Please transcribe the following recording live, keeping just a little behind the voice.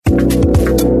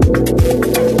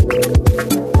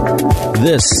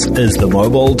This is the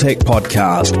Mobile Tech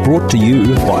Podcast, brought to you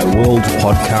by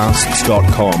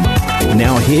worldpodcasts.com.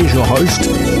 Now here's your host,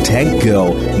 Tech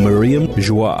Girl, Miriam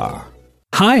Joire.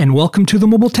 Hi, and welcome to the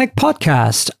Mobile Tech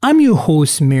Podcast. I'm your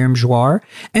host, Miriam Joire,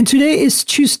 and today is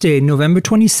Tuesday, November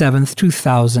 27th,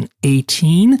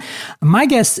 2018. My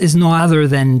guest is no other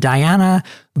than Diana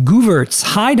Goovaerts.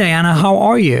 Hi, Diana. How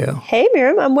are you? Hey,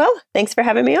 Miriam. I'm well. Thanks for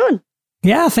having me on.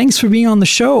 Yeah, thanks for being on the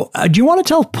show. Do you want to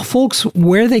tell folks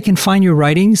where they can find your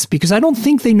writings? Because I don't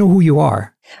think they know who you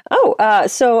are.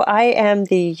 So I am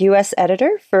the U.S.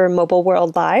 editor for Mobile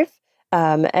World Live.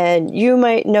 And you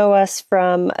might know us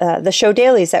from the show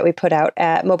dailies that we put out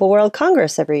at Mobile World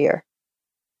Congress every year.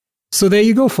 So there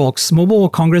you go, folks. Mobile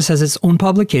World Congress has its own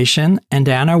publication, and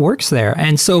Diana works there.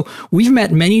 And so we've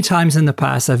met many times in the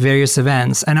past at various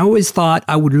events, and I always thought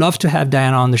I would love to have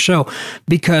Diana on the show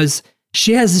because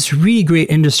she has this really great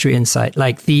industry insight,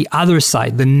 like the other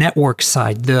side, the network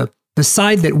side, the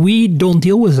side that we don't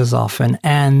deal with as often.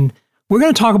 And we're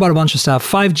going to talk about a bunch of stuff,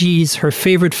 5Gs, her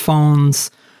favorite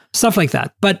phones, stuff like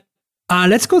that. But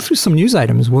let's go through some news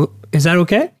items. Is that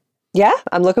okay? Yeah,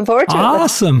 I'm looking forward to it.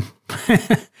 Awesome.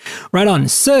 Right on.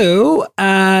 So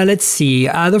let's see.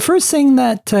 The first thing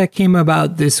that came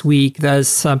about this week, there's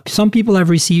some people have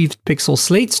received Pixel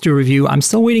Slates to review. I'm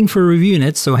still waiting for reviewing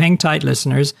it, so hang tight,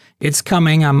 listeners. It's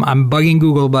coming. I'm bugging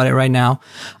Google about it right now.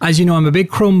 As you know, I'm a big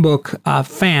Chromebook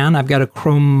fan. I've got a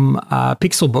Chrome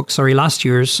Pixelbook, last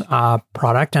year's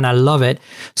product, and I love it.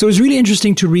 So it's really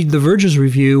interesting to read The Verge's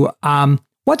review.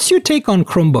 What's your take on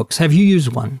Chromebooks? Have you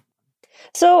used one?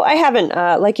 So I haven't.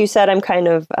 Like you said, I'm kind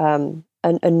of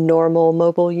a normal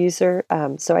mobile user.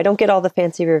 So I don't get all the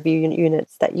fancy review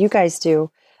units that you guys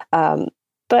do.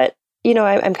 But, you know,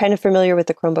 I'm kind of familiar with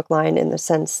the Chromebook line in the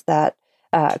sense that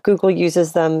Google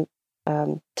uses them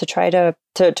to try to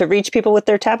reach people with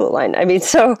their tablet line. I mean,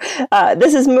 so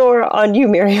this is more on you,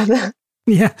 Miriam.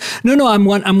 Yeah. No,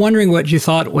 I'm wondering what you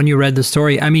thought when you read the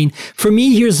story. I mean, for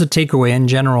me, here's the takeaway in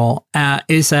general,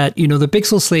 is that, you know, the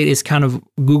Pixel Slate is kind of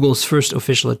Google's first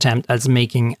official attempt at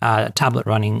making a tablet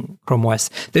running Chrome OS.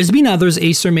 There's been others.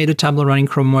 Acer made a tablet running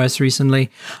Chrome OS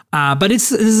recently, but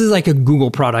this is like a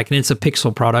Google product and it's a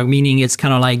Pixel product, meaning it's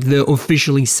kind of like the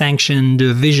officially sanctioned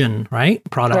Vision, right?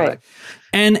 Product. Right.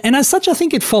 And as such, I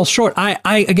think it falls short.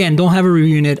 I again, don't have a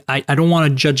review in it. I don't want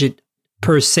to judge it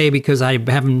per se, because I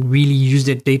haven't really used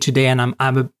it day to day, and I'm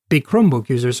a big Chromebook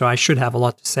user, so I should have a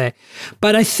lot to say.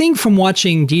 But I think from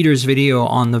watching Dieter's video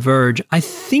on The Verge, I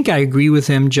think I agree with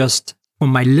him just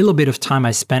from my little bit of time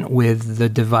I spent with the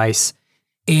device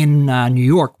in New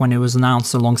York when it was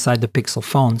announced alongside the Pixel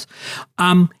phones.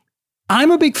 I'm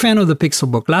a big fan of the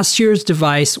Pixelbook. Last year's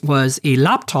device was a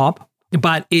laptop,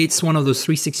 but it's one of those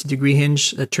 360-degree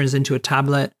hinge that turns into a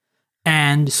tablet.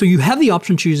 And so you have the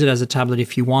option to use it as a tablet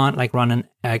if you want, like run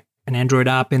an Android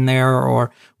app in there, or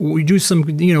we do some,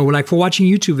 you know, like for watching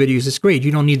YouTube videos, it's great.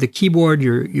 You don't need the keyboard.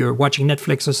 You're watching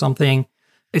Netflix or something.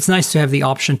 It's nice to have the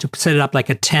option to set it up like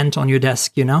a tent on your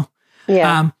desk, you know?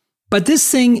 Yeah. But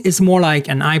this thing is more like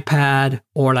an iPad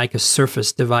or like a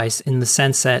Surface device in the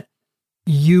sense that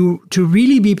to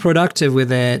really be productive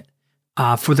with it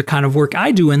for the kind of work I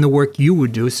do and the work you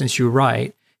would do, since you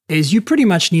write, is you pretty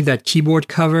much need that keyboard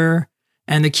cover.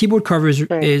 And the keyboard cover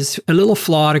is a little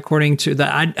flawed according to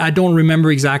that. I don't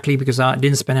remember exactly because I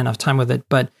didn't spend enough time with it,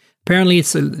 but apparently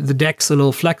the deck's a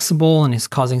little flexible and it's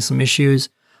causing some issues.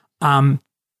 And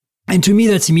to me,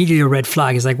 that's immediately a red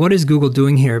flag. It's like, what is Google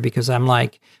doing here? Because I'm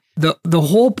like, the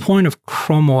whole point of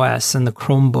Chrome OS and the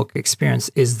Chromebook experience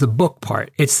is the book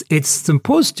part. It's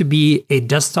supposed to be a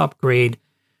desktop grade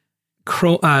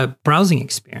browsing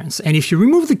experience. And if you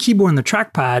remove the keyboard and the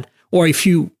trackpad, or if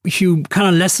you kind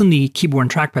of lessen the keyboard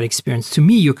and trackpad experience, to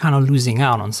me, you're kind of losing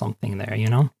out on something there, you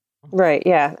know? Right,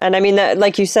 yeah. And I mean, that,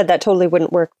 like you said, that totally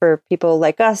wouldn't work for people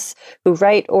like us who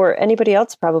write, or anybody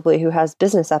else probably who has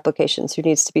business applications who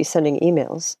needs to be sending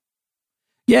emails.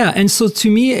 Yeah, and so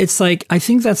to me, it's like, I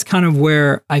think that's kind of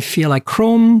where I feel like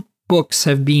Chromebooks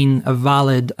have been a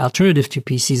valid alternative to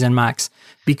PCs and Macs,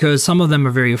 because some of them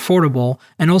are very affordable,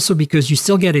 and also because you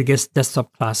still get a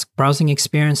desktop class browsing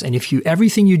experience. And if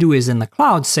everything you do is in the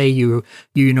cloud, say you're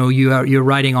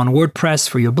writing on WordPress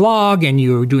for your blog, and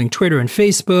you're doing Twitter and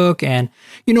Facebook, and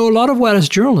you know, a lot of what us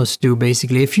journalists do,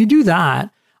 basically, if you do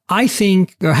that, I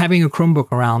think having a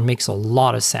Chromebook around makes a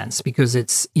lot of sense, because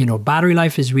it's, you know, battery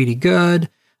life is really good,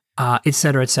 et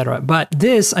cetera, et cetera. But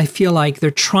this, I feel like they're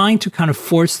trying to kind of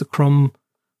force the Chrome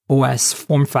OS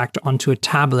form factor onto a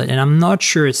tablet, and I'm not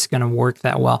sure it's going to work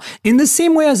that well. In the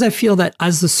same way as I feel that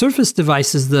as the Surface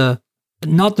device is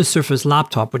not the Surface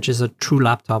laptop, which is a true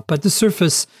laptop, but the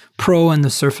Surface Pro and the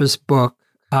Surface Book,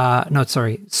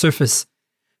 Surface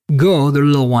Go, the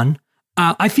little one,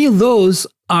 I feel those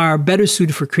are better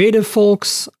suited for creative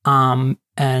folks,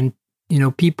 and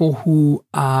people who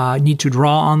need to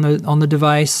draw on the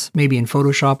device, maybe in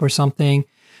Photoshop or something.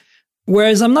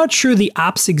 Whereas I'm not sure the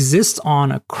apps exist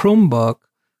on a Chromebook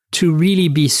to really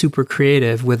be super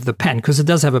creative with the pen, because it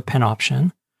does have a pen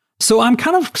option. So I'm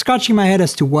kind of scratching my head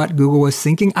as to what Google was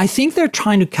thinking. I think they're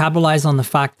trying to capitalize on the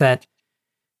fact that,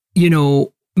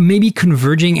 maybe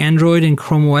converging Android and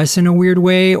Chrome OS in a weird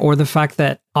way, or the fact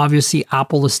that obviously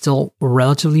Apple is still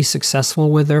relatively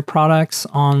successful with their products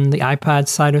on the iPad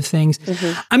side of things.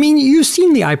 Mm-hmm. I mean, you've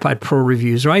seen the iPad Pro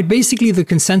reviews, right? Basically, the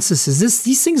consensus is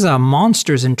these things are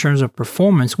monsters in terms of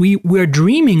performance. We're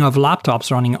dreaming of laptops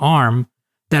running ARM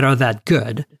that are that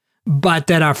good, but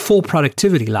that are full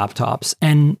productivity laptops.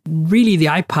 And really the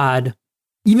iPad,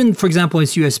 even for example,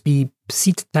 its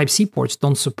USB-C Type-C ports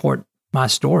don't support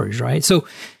mass storage, right? So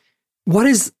who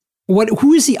is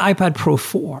the iPad Pro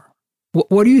for?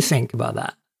 What do you think about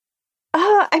that?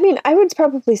 I would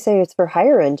probably say it's for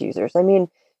higher end users. I mean,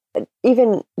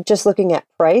 even just looking at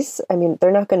price,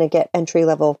 they're not going to get entry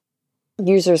level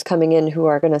users coming in who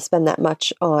are going to spend that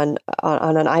much on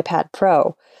an iPad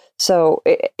Pro. So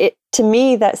it to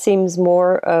me, that seems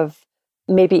more of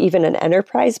maybe even an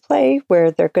enterprise play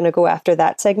where they're going to go after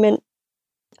that segment.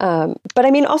 But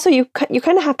also you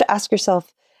kind of have to ask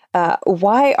yourself,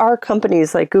 why are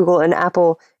companies like Google and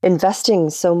Apple investing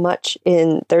so much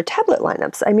in their tablet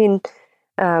lineups?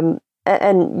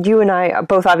 And you and I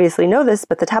both obviously know this,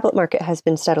 but the tablet market has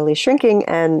been steadily shrinking.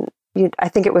 And I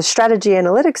think it was Strategy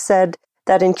Analytics said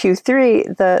that in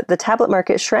Q3, the tablet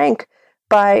market shrank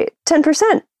by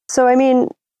 10%. So,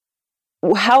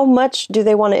 how much do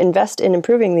they want to invest in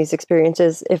improving these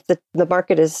experiences if the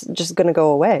market is just going to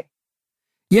go away?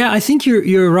 Yeah, I think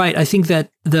you're right. I think that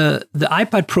the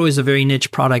iPad Pro is a very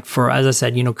niche product for, as I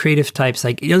said, creative types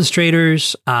like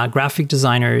illustrators, graphic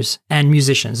designers, and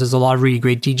musicians. There's a lot of really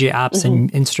great DJ apps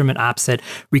and instrument apps that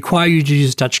require you to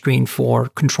use touchscreen for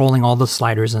controlling all the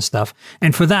sliders and stuff.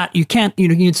 And for that, you can't,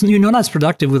 you're not as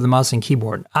productive with the mouse and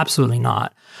keyboard. Absolutely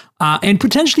not. And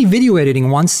potentially video editing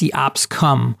once the apps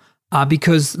come.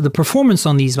 Because the performance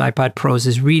on these iPad Pros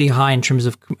is really high in terms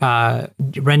of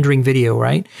rendering video,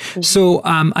 right? Mm-hmm. So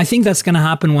I think that's going to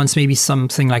happen once maybe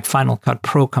something like Final Cut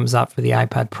Pro comes out for the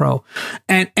iPad Pro.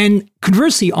 And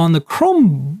conversely, on the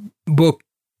Chromebook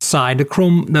side,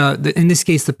 the in this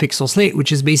case, the Pixel Slate,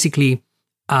 which is basically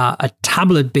a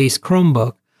tablet-based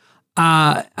Chromebook,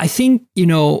 I think,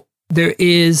 there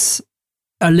is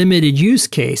a limited use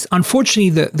case. Unfortunately,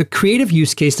 the creative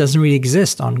use case doesn't really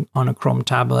exist on a Chrome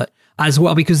tablet as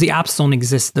well, because the apps don't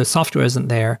exist, the software isn't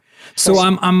there. So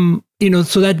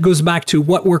so that goes back to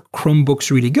what were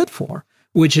Chromebooks really good for,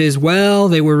 which is,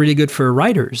 they were really good for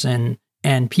writers and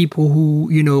people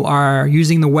who, are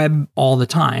using the web all the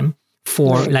time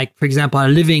for, like, for example,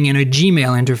 living in a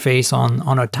Gmail interface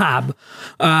on a tab,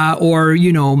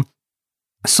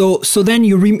 so then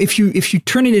if you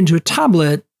turn it into a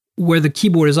tablet where the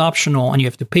keyboard is optional and you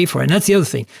have to pay for it. And that's the other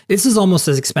thing. This is almost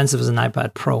as expensive as an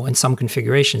iPad Pro in some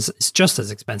configurations. It's just as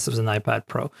expensive as an iPad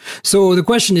Pro. So the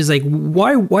question is like,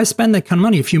 why spend that kind of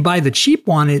money? If you buy the cheap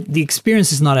one, the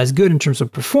experience is not as good in terms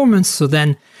of performance. So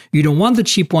then you don't want the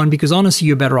cheap one, because honestly,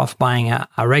 you're better off buying a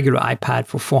regular iPad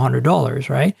for $400,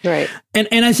 right? Right.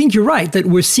 And I think you're right that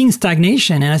we're seeing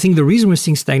stagnation. And I think the reason we're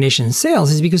seeing stagnation in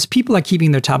sales is because people are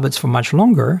keeping their tablets for much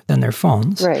longer than their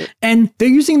phones. Right. And they're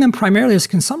using them primarily as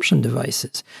consumption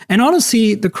devices. And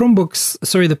honestly, the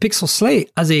Pixel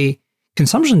Slate as a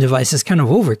consumption device is kind of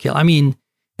overkill.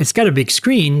 It's got a big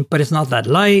screen, but it's not that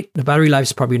light. The battery life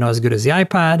is probably not as good as the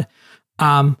iPad.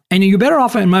 And you're better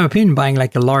off, in my opinion, buying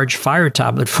like a large Fire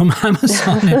tablet from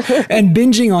Amazon and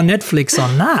binging on Netflix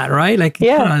on that, right? Like,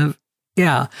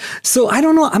 yeah. So I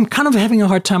don't know. I'm kind of having a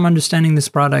hard time understanding this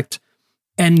product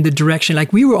and the direction.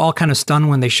 Like, we were all kind of stunned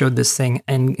when they showed this thing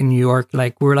in New York.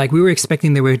 Like, we were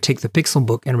expecting they would take the Pixel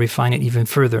Book and refine it even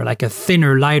further. Like a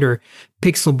thinner, lighter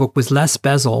Pixel Book with less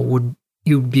bezel would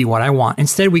be what I want.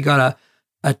 Instead, we got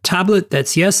a tablet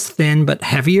that's, yes, thin, but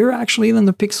heavier actually than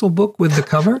the Pixel Book with the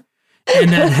cover.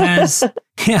 And that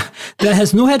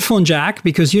has no headphone jack,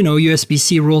 because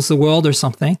USB-C rules the world or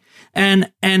something, and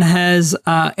has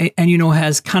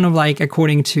has kind of like,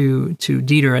 according to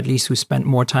Dieter, at least, who spent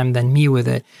more time than me with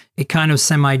it, a kind of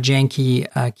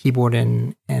semi-janky keyboard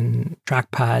and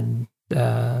trackpad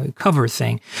cover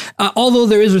thing. Although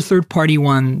there is a third-party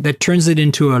one that turns it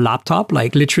into a laptop,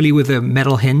 like literally with a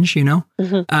metal hinge,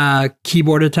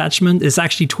 keyboard attachment. It's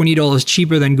actually $20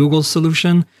 cheaper than Google's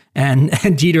solution. And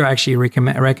Dieter actually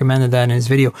recommended that in his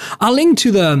video. I'll link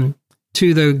to the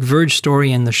Verge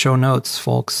story in the show notes,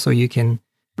 folks, so you can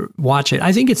watch it.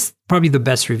 I think it's probably the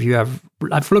best review.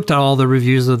 I've looked at all the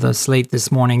reviews of the Slate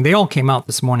this morning. They all came out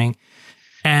this morning.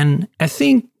 And I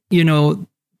think, The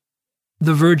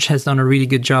Verge has done a really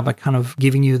good job at kind of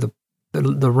giving you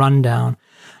the rundown.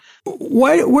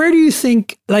 Where do you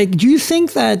think, do you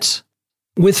think that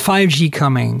with 5G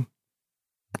coming,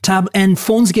 and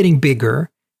phones getting bigger,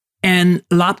 and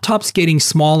laptops getting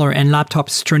smaller, and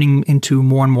laptops turning into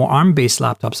more and more ARM-based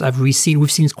laptops. We've seen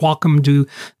Qualcomm do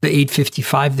the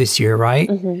 855 this year, right?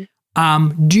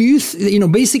 Mm-hmm. Do you,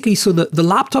 basically, so the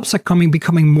laptops are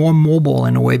becoming more mobile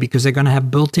in a way because they're going to have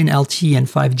built-in LTE and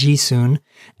 5G soon,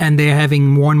 and they're having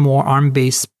more and more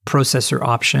ARM-based processor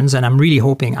options. And I'm really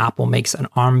hoping Apple makes an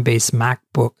ARM-based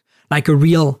MacBook, like a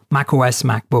real macOS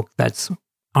MacBook that's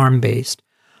ARM-based.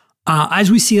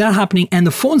 As we see that happening, and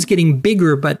the phone's getting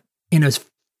bigger, but in a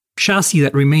chassis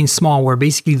that remains small, where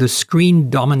basically the screen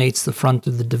dominates the front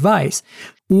of the device,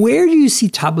 where do you see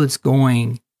tablets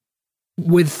going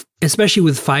especially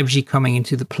with 5G coming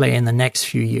into the play in the next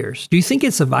few years? Do you think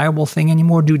it's a viable thing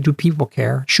anymore? Do people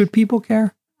care? Should people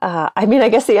care? I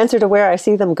guess the answer to where I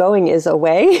see them going is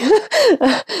away.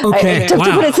 Okay,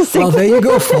 wow. Well, there you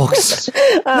go, folks.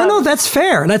 No, that's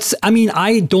fair.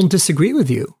 I don't disagree with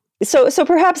you. So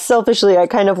perhaps selfishly, I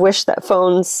kind of wish that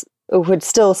phones would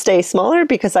still stay smaller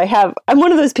because I'm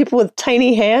one of those people with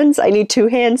tiny hands. I need 2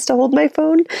 hands to hold my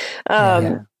phone.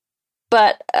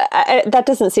 But that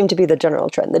doesn't seem to be the general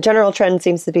trend. The general trend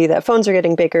seems to be that phones are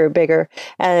getting bigger and bigger,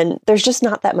 and there's just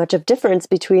not that much of difference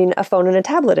between a phone and a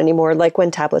tablet anymore, like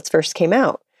when tablets first came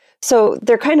out. So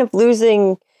they're kind of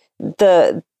losing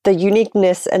the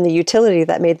uniqueness and the utility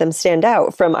that made them stand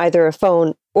out from either a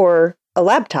phone or a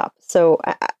laptop. So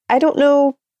I don't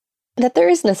know that there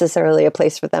is necessarily a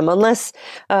place for them unless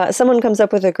someone comes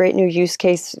up with a great new use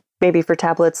case, maybe for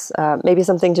tablets, maybe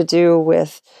something to do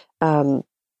with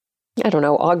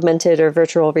augmented or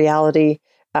virtual reality.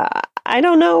 I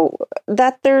don't know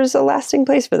that there's a lasting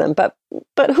place for them, but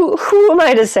who am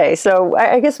I to say? So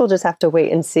I guess we'll just have to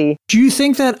wait and see. Do you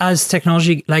think that as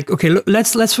technology,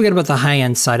 let's forget about the high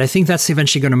end side. I think that's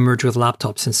eventually going to merge with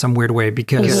laptops in some weird way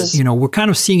because we're kind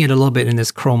of seeing it a little bit in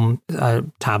this Chrome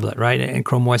tablet, right? And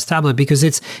Chrome OS tablet, because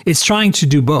it's trying to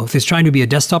do both. It's trying to be a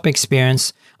desktop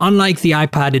experience. Unlike the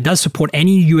iPad, it does support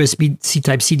any USB-C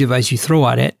Type-C device you throw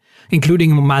at it,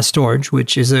 including mass storage,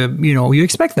 which is you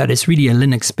expect that. It's really a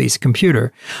Linux-based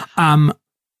computer.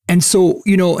 And so,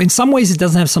 in some ways, it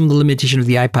doesn't have some of the limitation of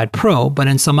the iPad Pro, but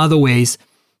in some other ways,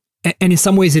 and in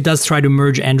some ways, it does try to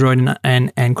merge Android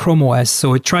and Chrome OS.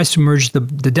 So it tries to merge the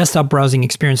desktop browsing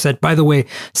experience that, by the way,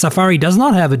 Safari does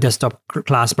not have a desktop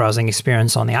class browsing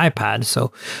experience on the iPad.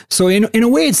 So in a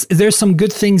way, there's some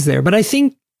good things there. But I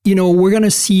think, we're going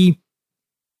to see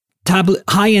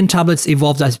high-end tablets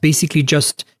evolved as basically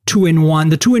just 2-in-1,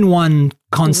 the 2-in-1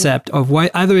 concept of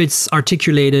either it's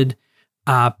articulated,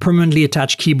 permanently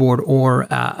attached keyboard or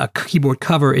a keyboard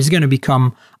cover is going to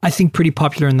become, I think, pretty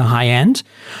popular in the high end.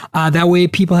 That way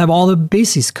people have all the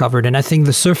bases covered. And I think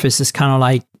the Surface is kind of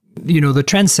like, the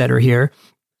trendsetter here.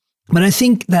 But I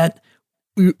think that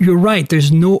you're right. There's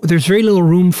very little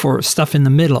room for stuff in the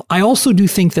middle. I also do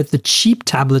think that the cheap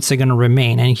tablets are going to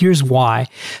remain. And here's why.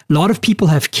 A lot of people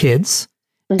have kids.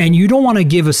 And you don't want to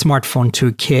give a smartphone to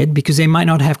a kid because they might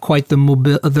not have quite the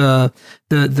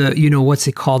what's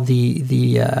it called,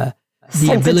 the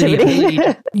ability.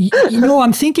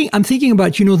 I'm thinking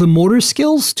about the motor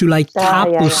skills to tap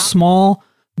those small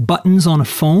buttons on a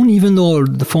phone, even though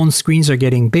the phone screens are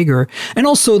getting bigger. And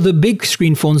also the big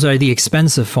screen phones are the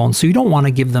expensive phones. So you don't want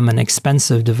to give them an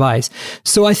expensive device.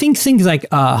 So I think things like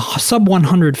a sub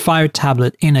 100 Fire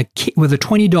tablet with a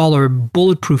 $20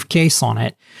 bulletproof case on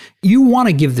it, you want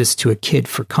to give this to a kid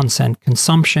for content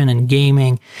consumption and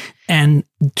gaming. And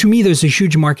to me, there's a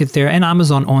huge market there, and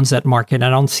Amazon owns that market. I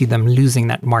don't see them losing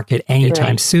that market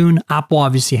anytime soon. Apple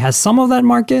obviously has some of that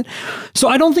market. So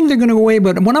I don't think they're going to go away.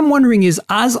 But what I'm wondering is,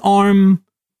 as ARM,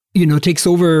 takes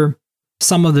over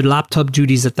some of the laptop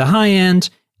duties at the high end,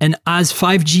 and as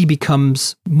 5G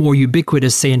becomes more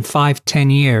ubiquitous, say in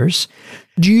 5-10 years,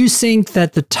 do you think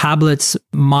that the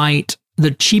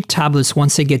cheap tablets,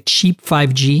 once they get cheap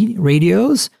 5G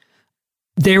radios,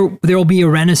 there will be a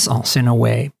renaissance in a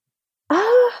way?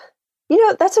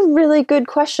 That's a really good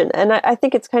question. And I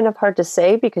think it's kind of hard to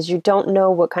say because you don't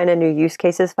know what kind of new use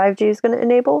cases 5G is going to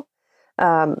enable.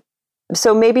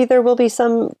 So maybe there will be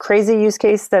some crazy use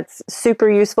case that's super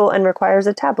useful and requires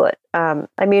a tablet. One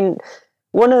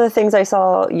of the things I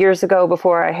saw years ago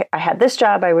before I had this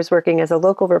job, I was working as a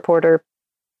local reporter.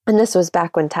 And this was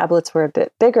back when tablets were a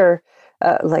bit bigger,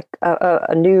 like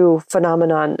a new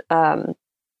phenomenon.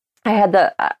 I had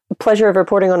the pleasure of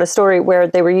reporting on a story where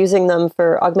they were using them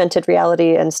for augmented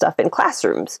reality and stuff in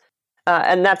classrooms.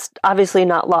 And that's obviously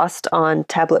not lost on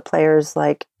tablet players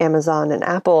like Amazon and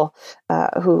Apple,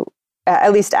 who,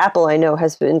 at least Apple, I know,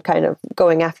 has been kind of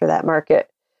going after that market.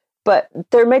 But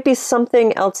there might be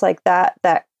something else like that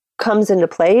that comes into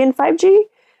play in 5G.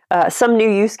 Some new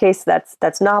use case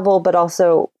that's novel, but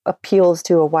also appeals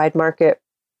to a wide market.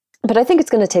 But I think it's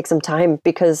going to take some time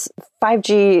because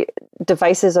 5G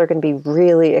devices are going to be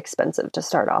really expensive to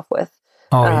start off with.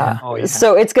 Oh, yeah.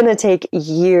 So it's going to take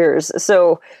years.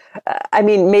 So, I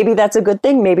mean, maybe that's a good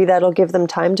thing. Maybe that'll give them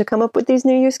time to come up with these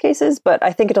new use cases. But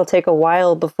I think it'll take a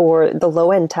while before the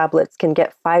low-end tablets can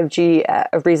get 5G at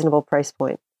a reasonable price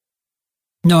point.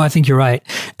 No, I think you're right.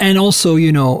 And also,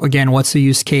 again, what's the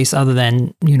use case other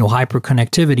than,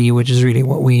 hyperconnectivity, which is really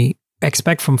what we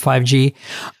expect from 5G,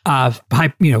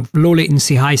 low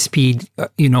latency, high speed,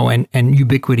 and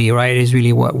ubiquity, right, is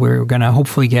really what we're going to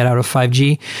hopefully get out of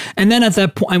 5G. And then at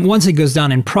that point, once it goes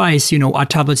down in price, our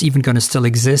tablet's even going to still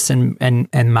exist and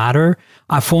matter.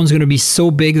 Our phone's going to be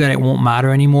so big that it won't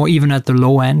matter anymore, even at the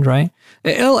low end, right?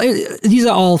 These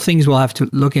are all things we'll have to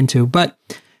look into. But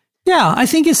yeah, I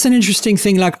think it's an interesting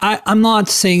thing. Like, I'm not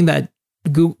saying that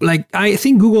I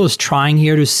think Google is trying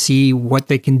here to see what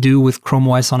they can do with Chrome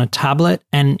OS on a tablet.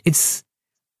 And it's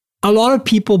a lot of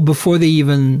people, before they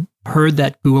even heard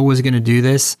that Google was going to do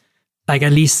this, like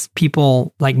at least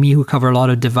people like me who cover a lot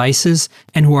of devices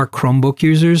and who are Chromebook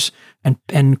users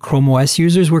and Chrome OS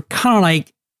users, were kind of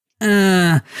like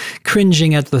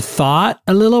cringing at the thought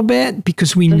a little bit,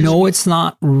 because we know it's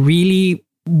not really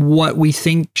what we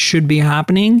think should be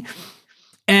happening.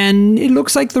 And it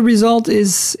looks like the result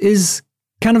is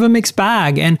kind of a mixed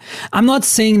bag. And I'm not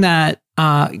saying that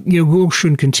Google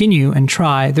shouldn't continue and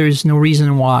try. There's no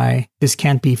reason why this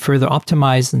can't be further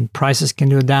optimized and prices can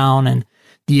go down and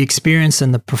the experience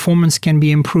and the performance can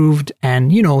be improved.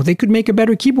 And, they could make a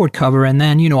better keyboard cover. And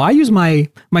then, I use my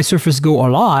Surface Go a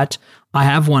lot. I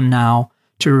have one now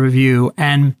to review.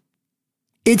 And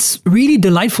it's really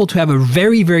delightful to have a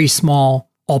very, very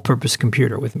small all-purpose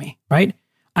computer with me, right?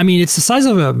 I mean, it's the size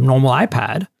of a normal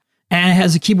iPad, and it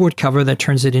has a keyboard cover that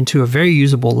turns it into a very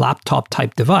usable laptop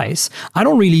type device. I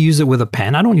don't really use it with a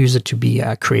pen. I don't use it to be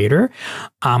a creator.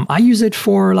 I use it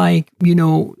for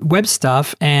web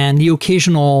stuff and the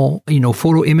occasional,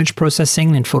 photo image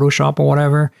processing in Photoshop or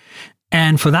whatever.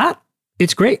 And for that,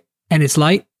 it's great. And it's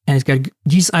light and it's got,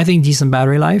 I think, decent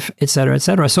battery life, et cetera, et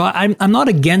cetera. So I'm not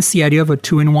against the idea of a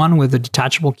 2-in-1 with a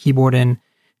detachable keyboard and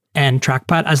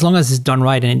trackpad, as long as it's done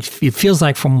right. And it feels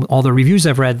like from all the reviews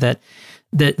I've read that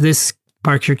this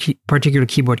particular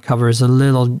keyboard cover is a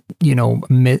little,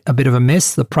 a bit of a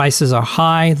miss. The prices are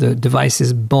high. The device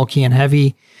is bulky and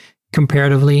heavy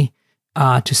comparatively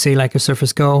to say like a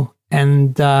Surface Go,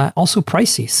 and also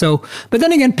pricey. So, but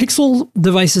then again, Pixel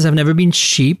devices have never been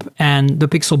cheap, and the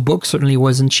Pixel Book certainly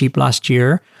wasn't cheap last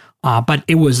year. But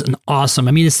it was an awesome,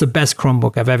 it's the best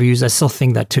Chromebook I've ever used. I still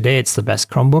think that today it's the best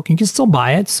Chromebook. You can still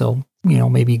buy it. So,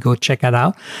 maybe go check it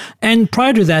out. And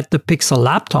prior to that, the Pixel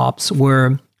laptops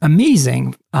were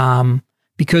amazing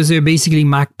because they're basically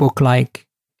MacBook-like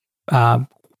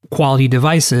quality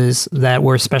devices that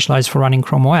were specialized for running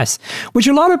Chrome OS, which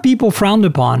a lot of people frowned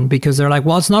upon because they're like,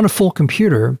 well, it's not a full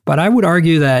computer. But I would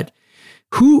argue that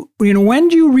when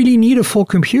do you really need a full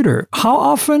computer? How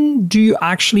often do you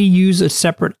actually use a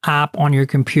separate app on your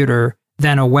computer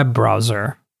than a web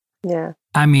browser? Yeah.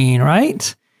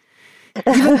 Right?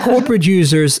 Even corporate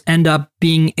users end up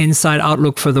being inside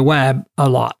Outlook for the web a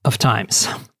lot of times.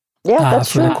 Yeah,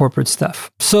 that's for true. the corporate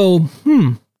stuff. So,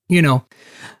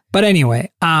 But anyway,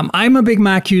 I'm a big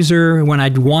Mac user when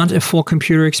I'd want a full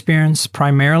computer experience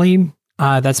primarily.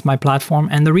 That's my platform.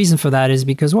 And the reason for that is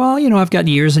because, I've got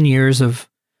years and years of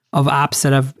apps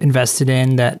that I've invested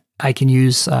in that I can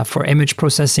use for image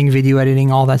processing, video editing,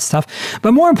 all that stuff.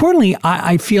 But more importantly,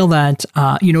 I feel that,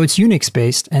 it's Unix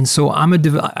based. And so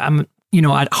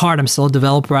at heart, I'm still a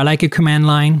developer. I like a command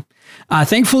line.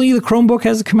 Thankfully, the Chromebook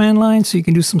has a command line, so you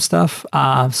can do some stuff.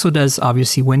 So does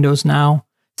obviously Windows now,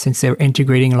 since they're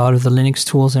integrating a lot of the Linux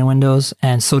tools in Windows,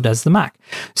 and so does the Mac.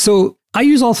 So I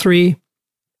use all three.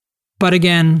 But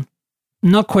again,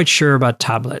 not quite sure about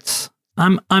tablets.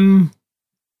 I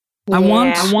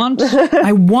want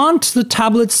the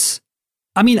tablets.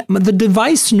 The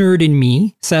device nerd in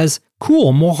me says,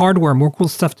 cool, more hardware, more cool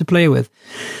stuff to play with.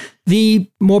 The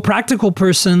more practical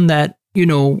person that,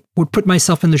 would put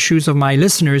myself in the shoes of my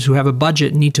listeners who have a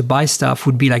budget and need to buy stuff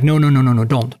would be like, no,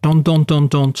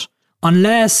 don't.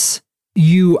 Unless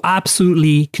you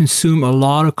absolutely consume a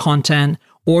lot of content,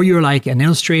 or you're like an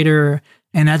illustrator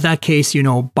And at that case,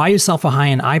 buy yourself a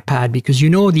high-end iPad because the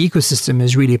ecosystem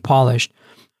is really polished.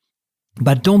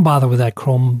 But don't bother with that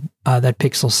that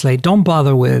Pixel Slate. Don't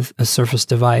bother with a Surface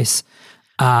device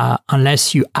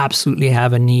unless you absolutely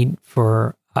have a need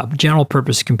for a general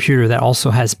purpose computer that also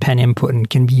has pen input and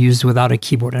can be used without a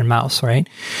keyboard and mouse, right?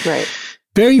 Right.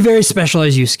 Very, very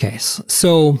specialized use case.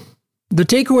 So the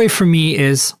takeaway for me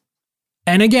is,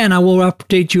 and again, I will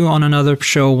update you on another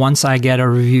show once I get a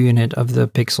review unit of the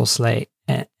Pixel Slate,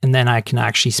 and then I can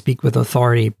actually speak with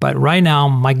authority. But right now,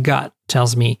 my gut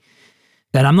tells me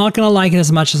that I'm not going to like it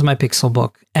as much as my Pixel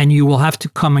Book, and you will have to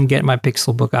come and get my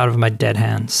Pixel Book out of my dead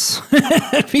hands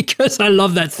because I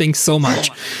love that thing so much.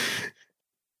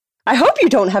 I hope you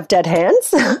don't have dead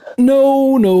hands.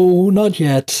 No, not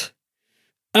yet.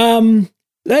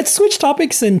 Let's switch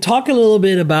topics and talk a little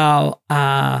bit about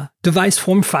device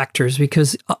form factors,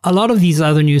 because a lot of these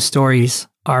other news stories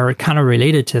are kind of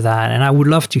related to that, and I would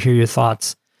love to hear your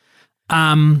thoughts.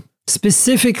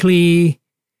 Specifically,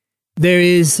 there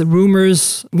is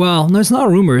rumors. Well, no, it's not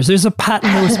rumors. There's a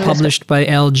patent that was published by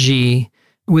LG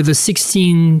with a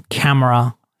 16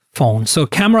 camera phone. So a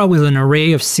camera with an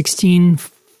array of 16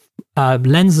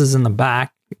 lenses in the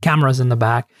back, cameras in the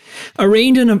back,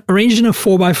 arranged in a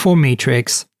 4x4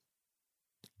 matrix.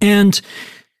 And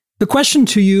the question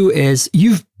to you is,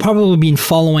 you've probably been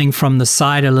following from the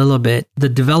side a little bit the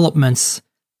developments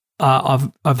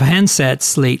of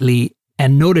handsets lately,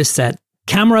 and noticed that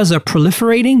cameras are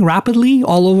proliferating rapidly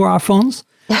all over our phones.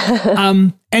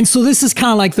 And so this is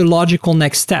kind of like the logical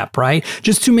next step, right?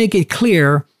 Just to make it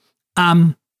clear,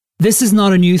 this is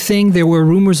not a new thing. There were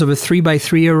rumors of a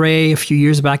 3x3 array a few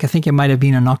years back. I think it might have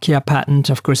been a Nokia patent.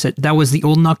 Of course, that was the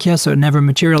old Nokia, so it never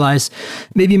materialized.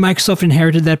 Maybe Microsoft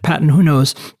inherited that patent, who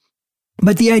knows?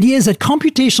 But the idea is that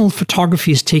computational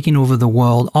photography is taking over the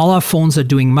world. All our phones are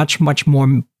doing much, much more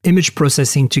image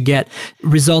processing to get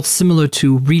results similar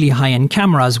to really high-end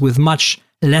cameras with much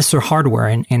lesser hardware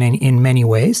in many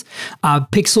ways.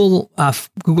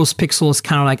 Google's Pixel is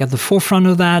kind of like at the forefront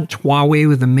of that. Huawei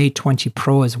with the Mate 20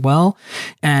 Pro as well.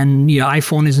 And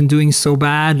iPhone isn't doing so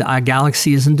bad.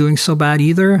 Galaxy isn't doing so bad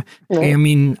either. Right. I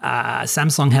mean,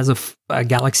 Samsung has a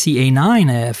Galaxy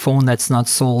A9, a phone that's not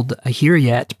sold here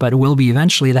yet, but will be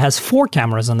eventually. That has 4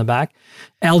 cameras on the back.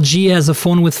 LG has a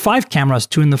phone with 5 cameras,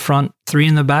 2 in the front, 3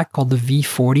 in the back, called the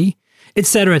V40, et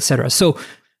cetera, et cetera. So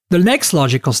the next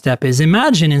logical step is,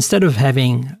 imagine instead of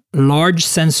having large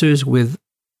sensors with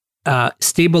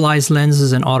stabilized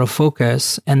lenses and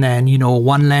autofocus, and then,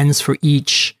 one lens for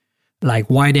each, like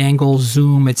wide angle,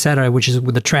 zoom, etc., which is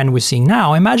with the trend we're seeing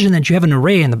now. Imagine that you have an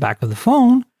array in the back of the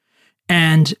phone,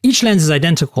 and each lens is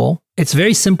identical. It's a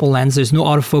very simple lens. There's no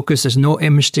autofocus. There's no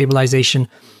image stabilization.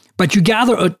 But you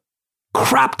gather a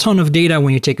crap ton of data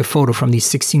when you take a photo from these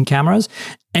 16 cameras,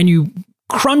 and you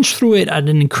crunch through it at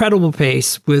an incredible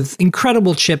pace with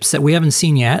incredible chips that we haven't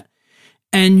seen yet,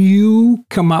 and you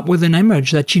come up with an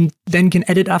image that you then can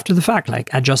edit after the fact, like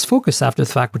adjust focus after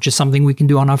the fact, which is something we can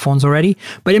do on our phones already.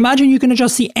 But imagine you can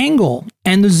adjust the angle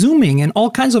and the zooming and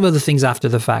all kinds of other things after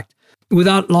the fact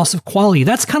without loss of quality.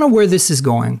 That's kind of where this is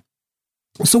going.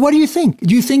 So what do you think?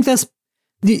 Do you think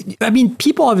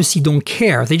people obviously don't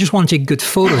care. They just want to take good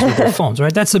photos with their phones,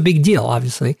 right? That's a big deal,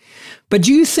 obviously. But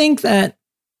do you think that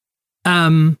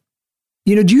do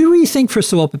you really think,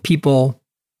 first of all, that people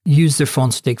use their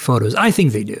phones to take photos? I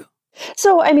think they do.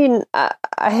 So, I mean,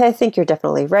 I think you're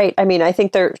definitely right. I mean, I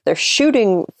think they're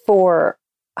shooting for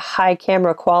high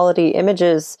camera quality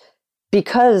images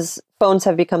because phones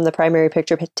have become the primary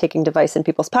picture-taking device in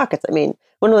people's pockets. I mean,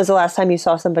 when was the last time you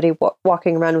saw somebody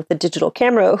walking around with a digital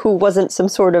camera who wasn't some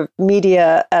sort of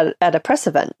media at a press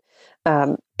event?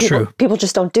 People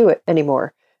just don't do it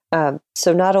anymore.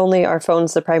 So not only are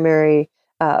phones the primary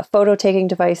photo taking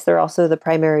device, they're also the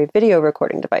primary video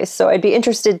recording device. So I'd be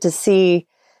interested to see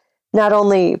not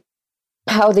only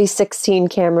how these 16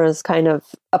 cameras kind of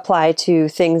apply to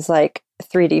things like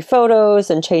 3D photos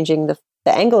and changing the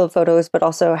angle of photos, but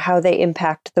also how they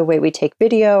impact the way we take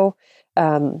video,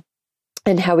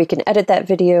 and how we can edit that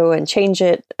video and change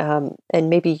it, and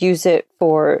maybe use it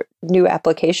for new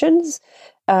applications.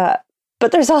 But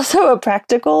there's also a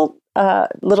practical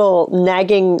little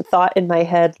nagging thought in my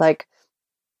head, like,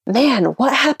 man,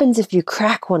 what happens if you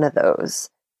crack one of those?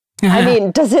 I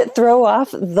mean, does it throw off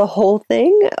the whole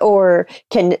thing, or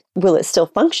will it still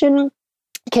function?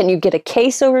 Can you get a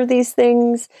case over these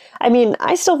things? I mean,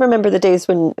 I still remember the days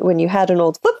when you had an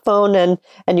old flip phone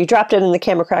and you dropped it and the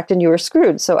camera cracked and you were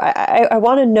screwed. So I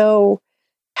want to know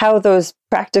how those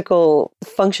practical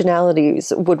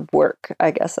functionalities would work,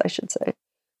 I guess I should say.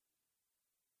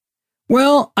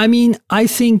 Well, I mean, I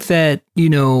think that,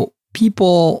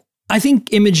 I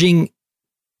think imaging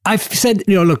I've said,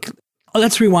 look,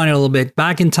 let's rewind a little bit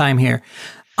back in time here.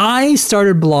 I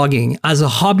started blogging as a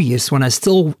hobbyist when I was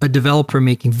still a developer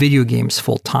making video games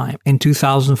full time in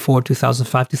 2004,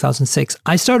 2005, 2006.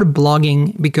 I started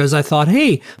blogging because I thought,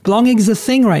 hey, blogging is a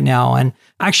thing right now. And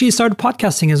actually I started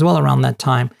podcasting as well around that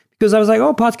time because I was like,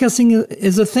 oh, podcasting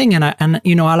is a thing. And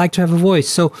I like to have a voice.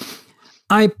 So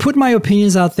I put my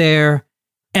opinions out there,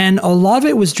 and a lot of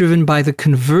it was driven by the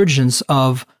convergence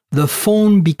of the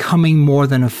phone becoming more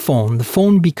than a phone, the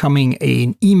phone becoming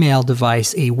an email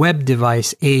device, a web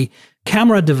device, a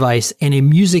camera device, and a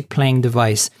music playing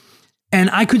device. And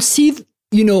I could see,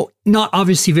 not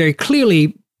obviously very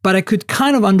clearly, but I could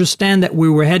kind of understand that we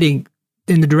were heading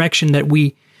in the direction that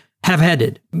we have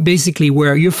headed. Basically,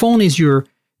 where your phone is your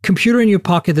computer in your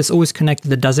pocket that's always connected,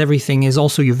 that does everything, is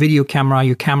also your video camera,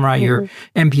 your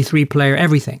MP3 player,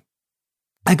 everything.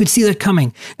 I could see that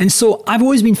coming. And so I've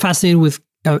always been fascinated with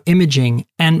imaging,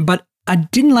 but I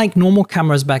didn't like normal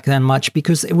cameras back then much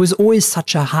because it was always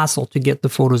such a hassle to get the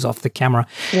photos off the camera.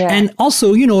 Yeah. And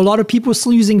also, a lot of people were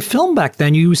still using film back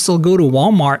then. You still go to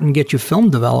Walmart and get your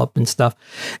film developed and stuff.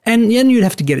 And then you'd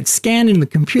have to get it scanned in the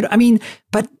computer.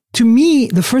 But to me,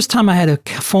 the first time I had a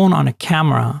camera on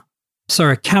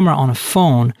a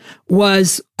phone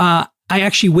was, I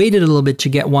actually waited a little bit to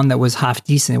get one that was half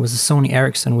decent. It was a Sony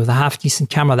Ericsson with a half decent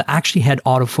camera that actually had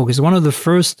autofocus. One of the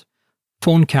first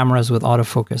phone cameras with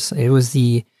autofocus. It was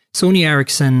the Sony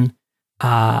Ericsson,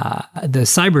 the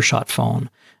CyberShot phone.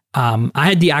 I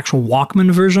had the actual Walkman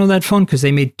version of that phone because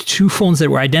they made two phones that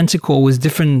were identical with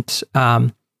different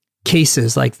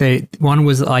cases. Like one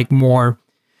was like more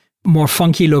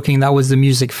funky looking. That was the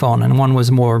music phone, and one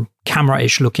was more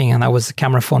camera-ish looking, and that was the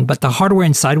camera phone. But the hardware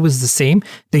inside was the same.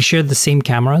 They shared the same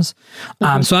cameras.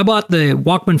 So I bought the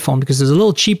Walkman phone because it was a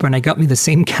little cheaper, and it got me the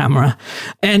same camera.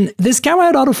 And this camera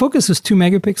had autofocus, was 2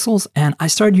 megapixels, and I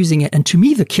started using it. And to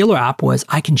me, the killer app was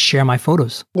I can share my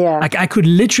photos. Yeah, like I could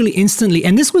literally instantly,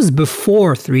 and this was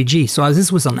before 3G, so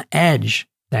this was on Edge,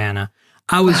 Diana.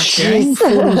 I was sharing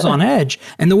photos on Edge.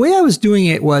 And the way I was doing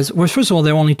it was, first of all,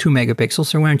 they're only 2 megapixels,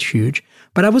 so they weren't huge.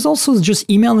 But I was also just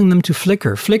emailing them to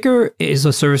Flickr. Flickr is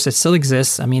a service that still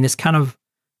exists. It's kind of,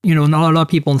 not a lot of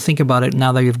people think about it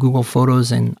now that you have Google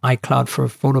Photos and iCloud for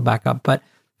photo backup. But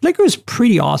Flickr is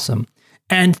pretty awesome.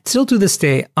 And still to this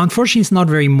day, unfortunately, it's not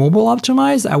very mobile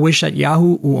optimized. I wish that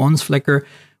Yahoo, who owns Flickr,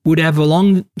 would have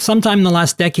sometime in the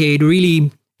last decade,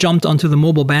 really jumped onto the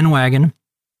mobile bandwagon.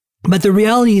 But the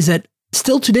reality is that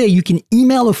still today, you can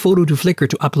email a photo to Flickr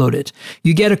to upload it.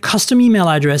 You get a custom email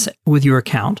address with your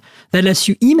account that lets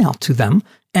you email to them,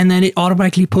 and then it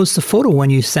automatically posts a photo when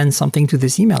you send something to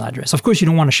this email address. Of course, you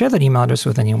don't want to share that email address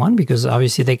with anyone because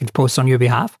obviously they can post on your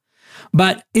behalf.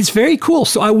 But it's very cool.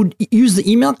 So I would use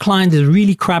the email client, the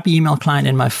really crappy email client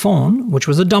in my phone, which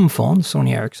was a dumb phone,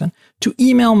 Sony Ericsson, to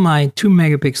email my 2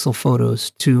 megapixel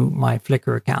photos to my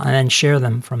Flickr account and then share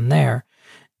them from there.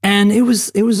 And it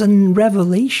was a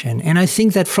revelation. And I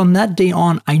think that from that day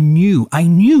on, I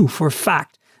knew for a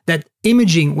fact that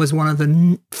imaging was one of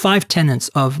the 5 tenets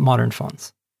of modern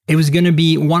phones. It was going to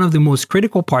be one of the most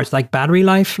critical parts, like battery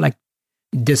life, like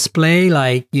display,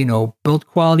 like, build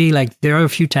quality. Like there are a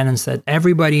few tenets that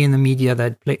everybody in the media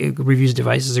that reviews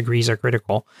devices agrees are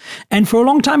critical. And for a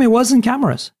long time, it wasn't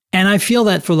cameras. And I feel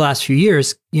that for the last few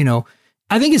years,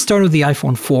 I think it started with the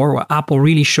iPhone 4, where Apple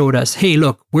really showed us, hey,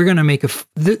 look, we're going to make it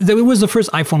was the first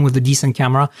iPhone with a decent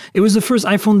camera. It was the first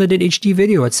iPhone that did HD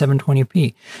video at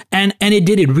 720p. And it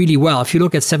did it really well. If you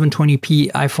look at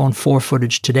 720p iPhone 4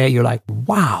 footage today, you're like,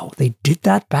 wow, they did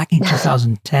that back in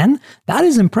 2010? That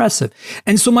is impressive.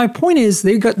 And so my point is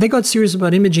they got serious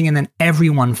about imaging, and then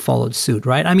everyone followed suit,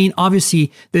 right?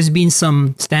 Obviously, there's been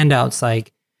some standouts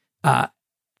like,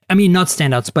 not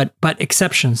standouts, but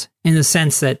exceptions in the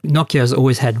sense that Nokia has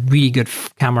always had really good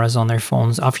cameras on their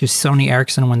phones. Obviously, Sony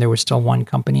Ericsson when they were still one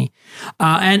company,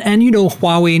 and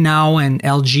Huawei now and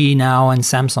LG now and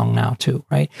Samsung now too,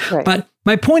 right? But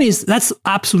my point is that's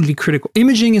absolutely critical.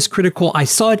 Imaging is critical. I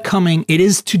saw it coming. It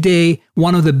is today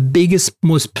one of the biggest,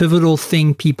 most pivotal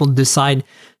thing people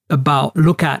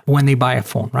look at when they buy a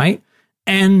phone, right?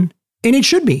 And it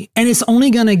should be, and it's only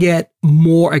going to get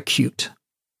more acute.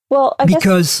 Well,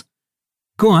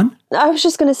 go on. I was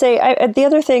just going to say, the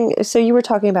other thing, so you were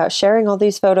talking about sharing all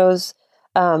these photos.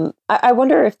 I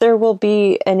wonder if there will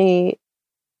be any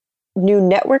new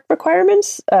network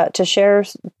requirements to share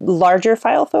larger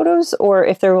file photos, or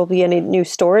if there will be any new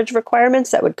storage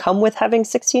requirements that would come with having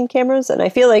 16 cameras. And I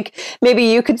feel like maybe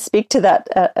you could speak to that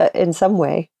in some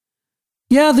way.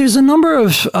 Yeah, there's a number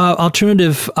of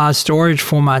alternative storage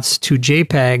formats to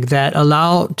JPEG that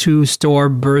allow to store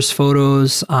burst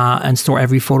photos and store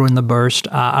every photo in the burst.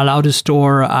 Allow to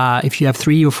store, if you have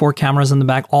 3 or 4 cameras in the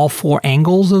back, all 4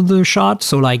 angles of the shot.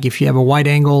 So like if you have a wide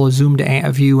angle, a zoomed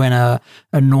view, and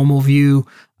a normal view,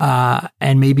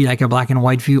 and maybe like a black and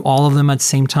white view, all of them at the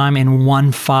same time in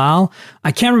one file.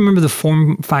 I can't remember the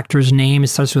form factor's name. It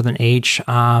starts with an H.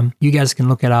 You guys can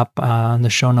look it up in the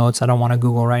show notes. I don't want to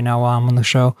Google right now while I'm on the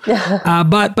show.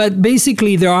 But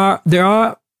basically, there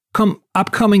are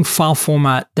upcoming file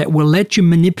format that will let you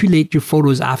manipulate your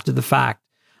photos after the fact,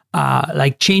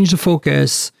 like change the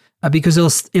focus, because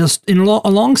it'll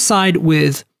alongside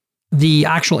with the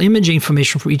actual imaging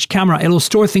information for each camera, it'll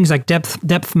store things like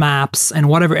depth maps and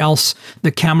whatever else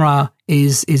the camera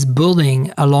is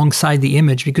building alongside the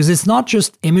image, because it's not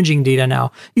just imaging data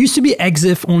now. It used to be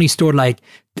EXIF only stored like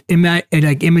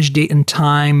image date and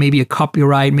time, maybe a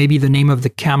copyright, maybe the name of the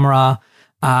camera,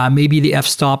 maybe the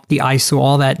f-stop, the ISO,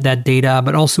 all that data,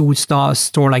 but also would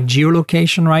store like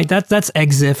geolocation, right? That's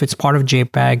EXIF. It's part of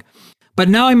JPEG. But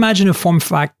now imagine a file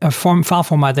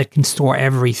format that can store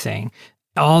everything.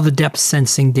 All the depth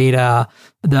sensing data,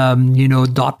 the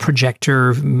dot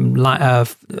projector,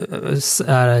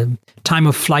 time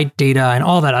of flight data, and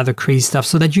all that other crazy stuff,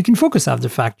 so that you can focus after the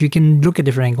fact. You can look at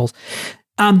different angles.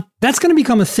 That's going to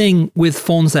become a thing with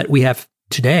phones that we have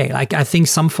today. Like I think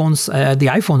some phones, the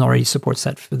iPhone already supports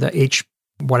that for the H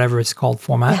whatever it's called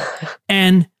format,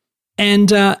 and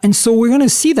so we're going to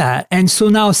see that. And so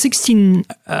now a 16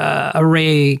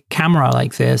 array camera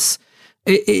like this.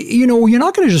 You're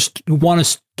not going to just want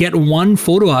to get one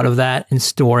photo out of that and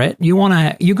store it. You're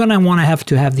going to want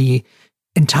to have the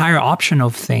entire option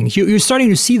of things. You're starting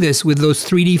to see this with those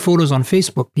 3D photos on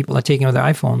Facebook people are taking with their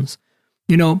iPhones.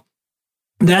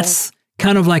 That's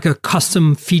kind of like a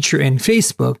custom feature in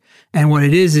Facebook. And what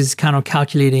it is kind of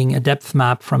calculating a depth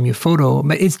map from your photo,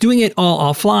 but it's doing it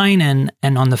all offline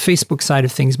and on the Facebook side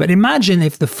of things. But imagine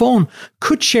if the phone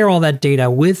could share all that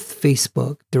data with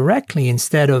Facebook directly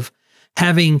instead of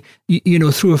having,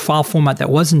 through a file format that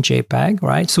wasn't JPEG,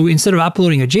 right? So instead of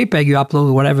uploading a JPEG, you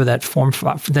upload whatever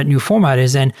that new format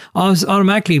is, and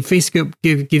automatically Facebook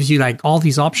gives you like all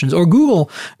these options. Or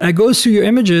Google goes through your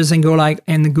images and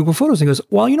and the Google Photos and goes,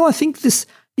 well, I think this,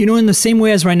 in the same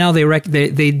way as right now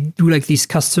they do like these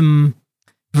custom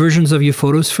versions of your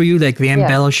photos for you, like they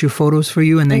embellish your photos for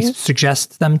you and they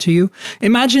suggest them to you.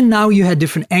 Imagine now you had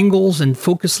different angles and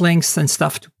focus lengths and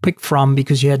stuff to pick from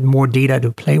because you had more data to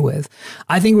play with.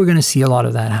 I think we're going to see a lot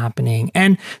of that happening,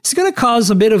 and it's going to cause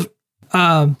a bit of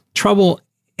trouble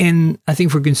I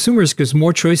think for consumers, because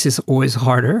more choice is always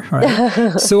harder,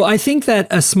 right? So I think that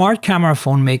a smart camera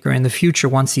phone maker in the future,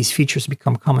 once these features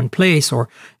become commonplace, or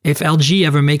if LG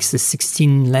ever makes the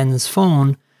 16 lens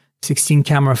phone, 16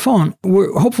 camera phone,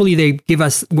 hopefully they give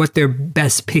us what their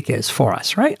best pick is for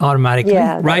us, right? Automatically,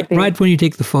 right when you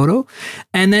take the photo,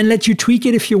 and then let you tweak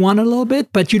it if you want a little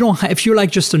bit. But you don't. If you're like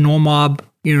just a normal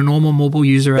mobile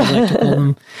user, I like to call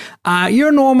them, you're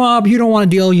a normob. You don't want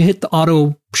to deal. You hit the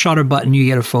auto shutter button, you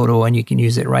get a photo, and you can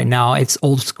use it right now. It's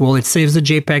old school. It saves the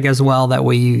JPEG as well. That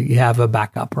way you have a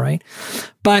backup, right?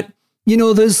 But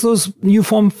there's those new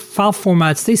file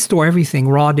formats, they store everything,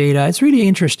 raw data. It's really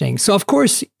interesting. So of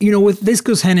course, with this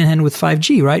goes hand in hand with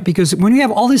 5G, right? Because when you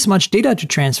have all this much data to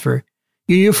transfer,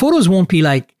 your photos won't be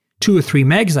like 2 or 3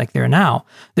 megs like they're now.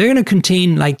 They're going to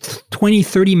contain like 20,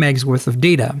 30 megs worth of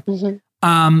data.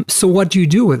 So what do you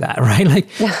do with that, right? Like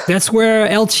that's where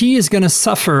LT is going to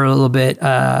suffer a little bit,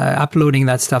 uploading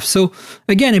that stuff. So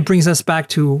again, it brings us back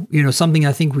to, something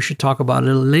I think we should talk about a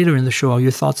little later in the show,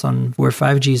 your thoughts on where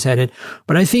 5G is headed.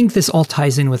 But I think this all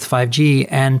ties in with 5G.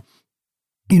 And,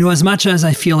 as much as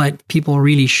I feel like people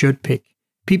really should pick,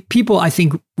 people I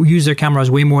think use their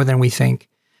cameras way more than we think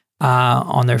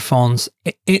on their phones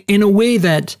in a way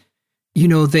that,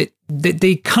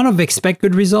 they kind of expect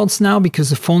good results now because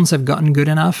the phones have gotten good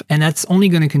enough, and that's only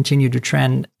going to continue to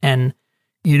trend. And,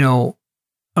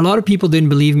 a lot of people didn't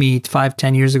believe me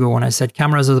 5-10 years ago when I said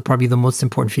cameras are probably the most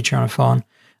important feature on a phone.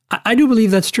 I do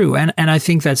believe that's true. And I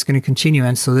think that's going to continue.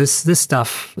 And so this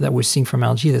stuff that we're seeing from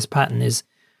LG, this patent is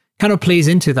kind of plays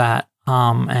into that.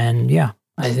 I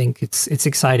think it's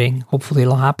exciting. Hopefully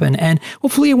it'll happen. And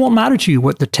hopefully it won't matter to you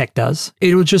what the tech does.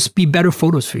 It'll just be better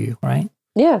photos for you, right?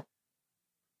 Yeah.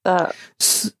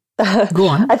 Go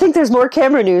on. I think there's more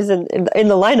camera news in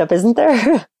the lineup, isn't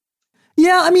there?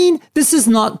 Yeah, I mean, this is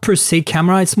not per se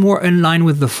camera. It's more in line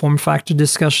with the form factor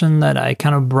discussion that I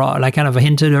kind of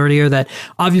hinted earlier, that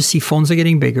obviously phones are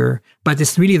getting bigger, but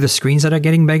it's really the screens that are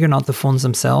getting bigger, not the phones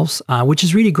themselves, which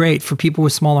is really great for people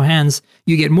with smaller hands.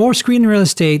 You get more screen real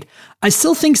estate. I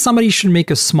still think somebody should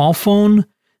make a small phone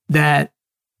that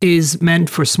is meant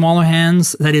for smaller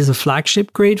hands, that is a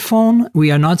flagship grade phone.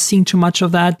 We are not seeing too much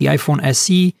of that. The iPhone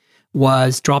SE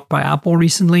was dropped by Apple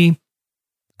recently.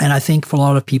 And I think for a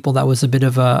lot of people, that was a bit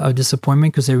of a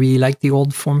disappointment because they really liked the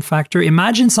old form factor.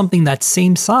 Imagine something that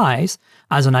same size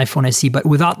as an iPhone SE, but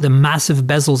without the massive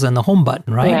bezels and the home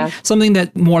button, right? Yeah. Something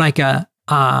that more like a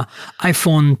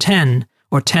iPhone 10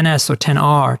 or 10s or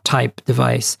 10R type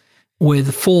device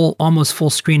with almost full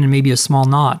screen and maybe a small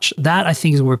notch. That I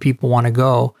think is where people want to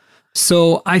go.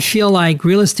 So I feel like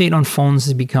real estate on phones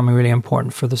is becoming really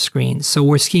important for the screen. So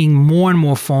we're seeing more and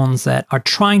more phones that are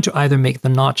trying to either make the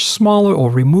notch smaller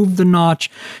or remove the notch.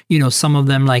 You know, some of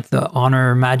them like the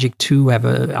Honor Magic 2 have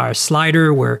a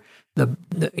slider where the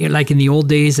like in the old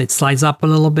days, it slides up a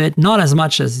little bit, not as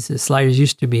much as the sliders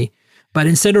used to be. But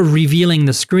instead of revealing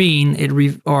the screen,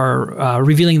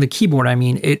 revealing the keyboard,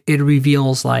 it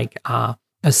reveals like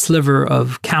a sliver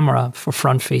of camera for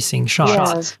front-facing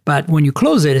shots. Yeah. But when you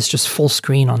close it, it's just full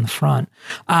screen on the front.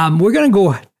 We're going to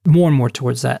go more and more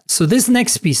towards that. So this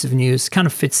next piece of news kind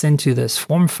of fits into this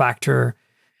form factor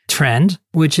trend,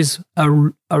 which is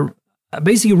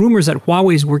basically rumors that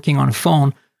Huawei is working on a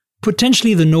phone,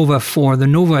 potentially the Nova 4. The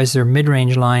Nova is their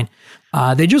mid-range line.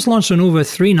 They just launched the Nova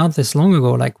 3 not this long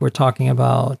ago, like we're talking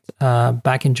about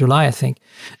back in July, I think.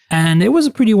 And it was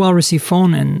a pretty well-received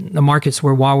phone in the markets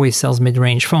where Huawei sells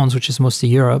mid-range phones, which is mostly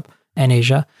Europe and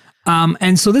Asia.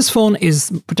 And so this phone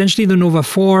is potentially the Nova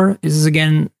 4. This is,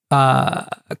 again,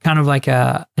 kind of like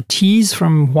a tease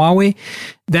from Huawei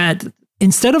that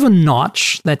instead of a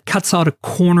notch that cuts out a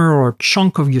corner or a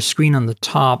chunk of your screen on the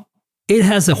top, it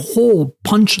has a hole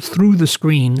punched through the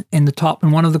screen in the top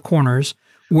in one of the corners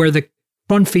where the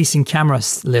front-facing camera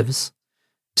lives.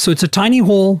 So it's a tiny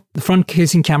hole, the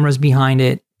front-facing camera is behind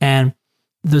it, and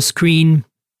the screen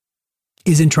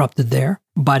is interrupted there,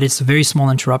 but it's a very small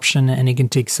interruption, and it can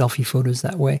take selfie photos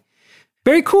that way.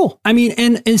 Very cool. I mean,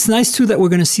 and it's nice too that we're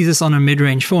going to see this on a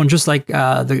mid-range phone, just like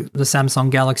the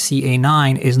Samsung Galaxy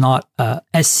A9 is not a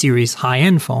S-series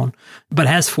high-end phone, but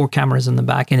has 4 cameras in the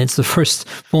back, and it's the first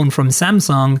phone from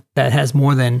Samsung that has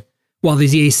more than, well,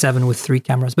 there's the A7 with 3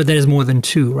 cameras, but that is more than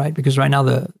 2, right? Because right now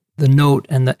the Note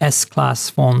and the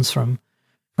S-class phones from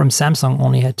Samsung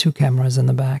only had 2 cameras in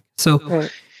the back. So,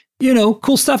 right. You know,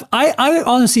 cool stuff. I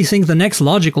honestly think the next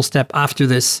logical step after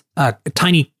this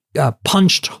tiny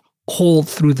punched hole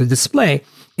through the display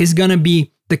is going to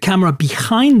be the camera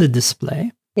behind the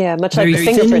display. Yeah, much like the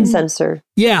fingerprint sensor.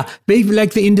 Yeah,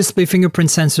 like the in-display fingerprint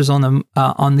sensors on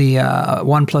the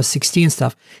OnePlus 16 and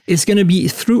stuff. It's going to be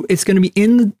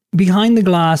behind the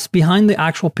glass, behind the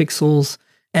actual pixels,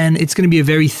 and it's going to be a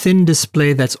very thin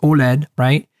display that's OLED,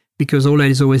 right? Because OLED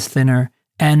is always thinner.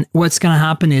 And what's going to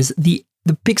happen is the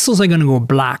pixels are going to go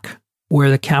black where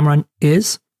the camera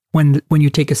is when you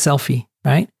take a selfie,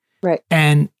 right? Right.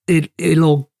 And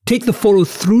it'll take the photo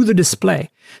through the display.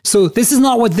 So this is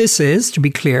not what this is, to be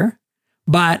clear,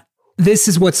 but this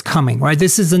is what's coming, right?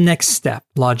 This is the next step,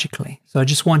 logically. So I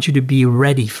just want you to be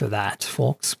ready for that,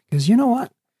 folks, because you know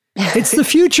what? It's the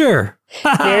future.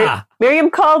 Miriam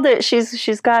called it.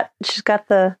 She's got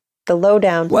the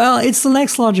lowdown. Well, it's the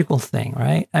next logical thing,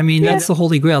 right? I mean, that's the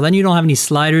holy grail. Then you don't have any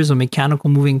sliders or mechanical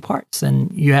moving parts,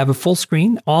 and you have a full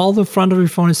screen. All the front of your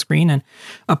phone is screen, and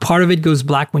a part of it goes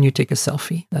black when you take a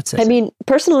selfie. That's it. I mean,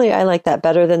 personally, I like that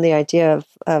better than the idea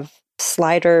of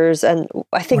sliders. And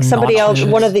I think somebody else,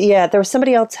 there was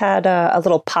somebody else had a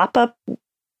little pop-up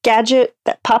gadget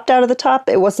that popped out of the top.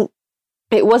 It wasn't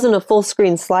a full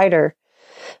screen slider.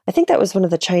 I think that was one of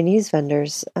the Chinese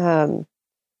vendors. The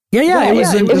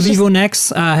Vivo Nex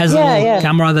has a little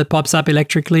camera that pops up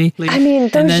electrically. I mean,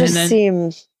 those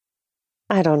seem,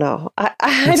 I don't know.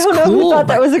 I don't know who thought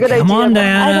that was a good idea. Come on,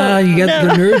 Diana.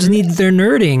 The nerds need their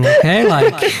nerding, okay?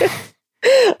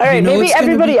 All right, maybe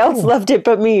everybody else loved it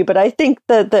but me, but I think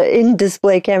that the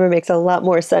in-display camera makes a lot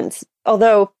more sense.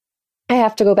 Although I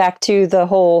have to go back to the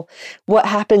whole, what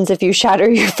happens if you shatter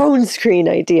your phone screen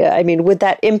idea? I mean, would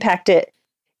that impact it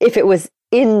if it was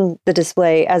in the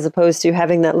display as opposed to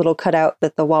having that little cutout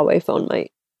that the Huawei phone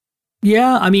might?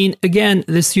 Yeah, I mean, again,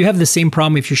 you have the same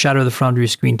problem if you shatter the front of your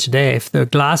screen today. If the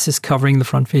glass is covering the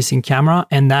front-facing camera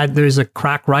and that there's a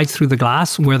crack right through the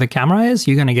glass where the camera is,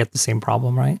 you're going to get the same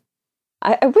problem, right?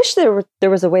 I wish there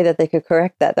was a way that they could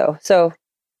correct that, though. So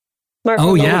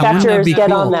smartphone manufacturers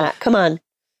get on that. Come on.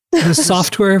 The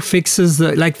software fixes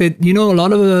a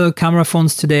lot of the camera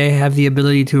phones today have the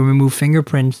ability to remove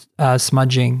fingerprint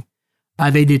smudging.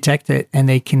 They detect it and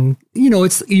they can, you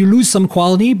lose some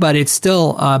quality, but it's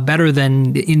still better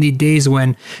than in the days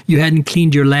when you hadn't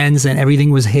cleaned your lens and everything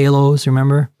was halos,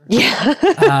 remember?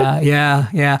 Yeah.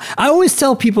 Yeah. I always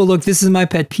tell people, look, this is my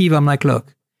pet peeve. I'm like,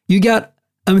 look, you got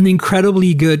an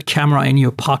incredibly good camera in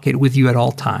your pocket with you at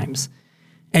all times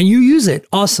and you use it.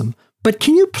 Awesome. But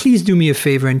can you please do me a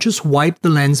favor and just wipe the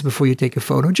lens before you take a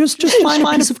photo? Just find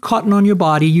a piece of cotton on your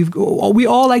body. We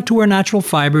all like to wear natural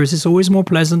fibers. It's always more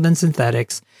pleasant than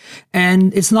synthetics.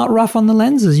 And it's not rough on the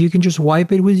lenses. You can just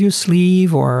wipe it with your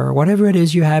sleeve or whatever it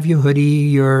is you have, your hoodie,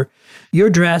 your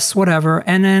dress, whatever.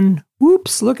 And then,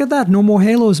 whoops, look at that. No more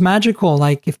halos. Magical.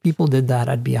 Like, if people did that,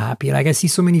 I'd be happy. Like, I see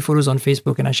so many photos on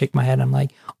Facebook and I shake my head. I'm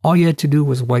like, all you had to do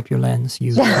was wipe your lens.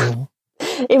 You fool.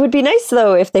 It would be nice,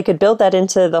 though, if they could build that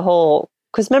into the whole,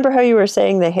 because remember how you were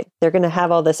saying they're going to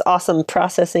have all this awesome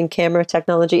processing camera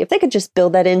technology. If they could just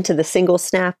build that into the single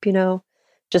snap,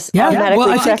 just automatically well,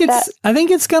 that. I think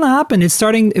it's going to happen. It was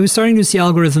starting to see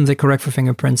algorithms that correct for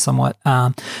fingerprints somewhat.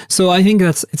 So I think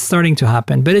it's starting to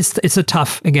happen, but it's a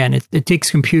tough, again, it takes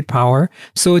compute power.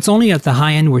 So it's only at the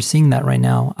high end we're seeing that right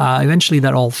now. Eventually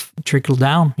that all trickle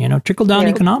down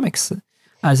economics,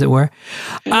 as it were.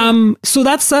 So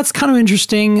that's kind of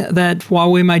interesting that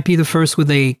Huawei might be the first with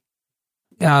a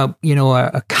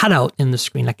cutout in the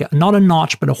screen, like not a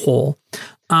notch, but a hole.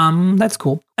 That's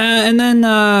cool. And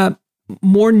then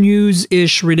more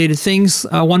news-ish related things.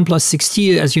 OnePlus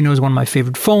 6T, as you know, is one of my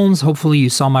favorite phones. Hopefully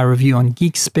you saw my review on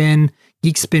geekspin.co.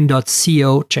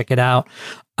 Check it out.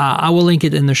 I will link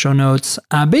it in the show notes.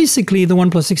 Basically, the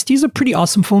OnePlus 6T is a pretty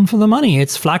awesome phone for the money.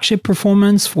 It's flagship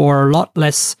performance for a lot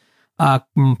less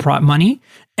money,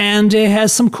 and it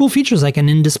has some cool features like an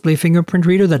in-display fingerprint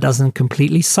reader that doesn't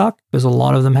completely suck, because a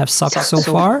lot of them have sucked so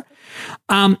far.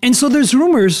 And so there's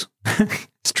rumors.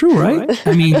 It's true, right?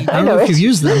 I mean, I don't know if you've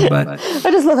used them, but I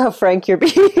just love how frank you're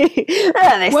being.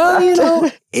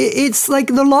 It's like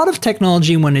a lot of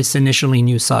technology when it's initially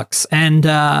new sucks, and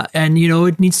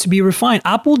it needs to be refined.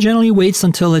 Apple generally waits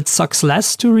until it sucks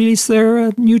less to release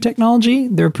their new technology.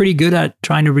 They're pretty good at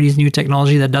trying to release new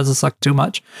technology that doesn't suck too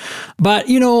much. But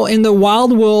in the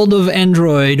wild world of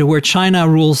Android, where China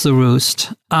rules the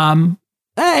roost,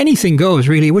 anything goes,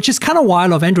 really, which is kind of why I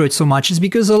love Android so much, is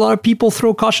because a lot of people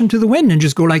throw caution to the wind and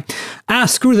just go like,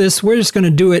 screw this, we're just going to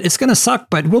do it. It's going to suck,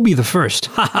 but we'll be the first.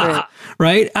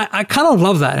 Right? I kind of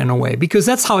love that in a way, because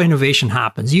that's how innovation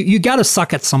happens. You got to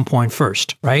suck at some point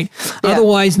first, right? Yeah.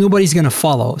 Otherwise, nobody's going to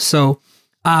follow. So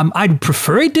I'd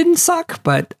prefer it didn't suck,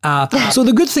 but so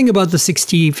the good thing about the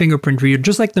 6T fingerprint reader,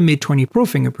 just like the Mate 20 Pro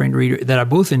fingerprint reader that are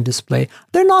both in display,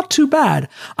 they're not too bad.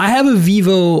 I have a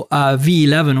Vivo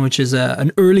V11, which is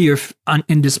an earlier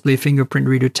in-display fingerprint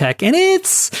reader tech, and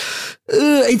it's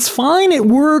fine, it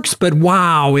works, but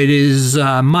wow, it is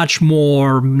much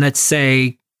more, let's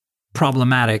say,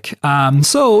 problematic.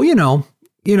 So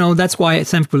that's why it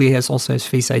thankfully also has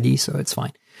Face ID, so it's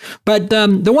fine. But the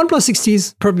OnePlus 6T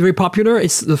is very popular.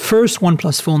 It's the first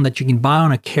OnePlus phone that you can buy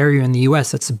on a carrier in the US.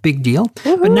 That's a big deal.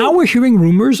 Mm-hmm. But now we're hearing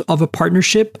rumors of a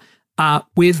partnership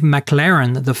with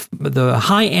McLaren, the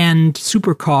high-end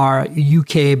supercar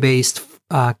UK-based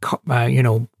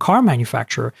car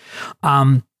manufacturer.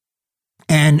 And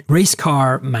race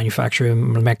car manufacturer.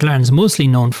 McLaren is mostly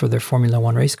known for their Formula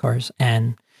One race cars.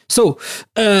 And so,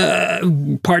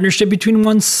 partnership between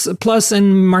OnePlus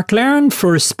and McLaren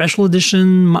for a special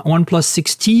edition OnePlus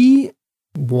 6T.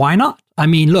 Why not? I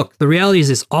mean, look, the reality is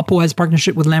this. Oppo has a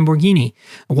partnership with Lamborghini.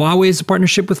 Huawei has a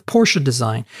partnership with Porsche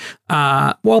Design.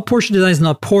 Porsche Design is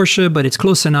not Porsche, but it's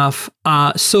close enough.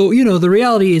 So, the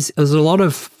reality is there's a lot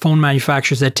of phone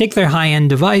manufacturers that take their high-end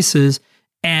devices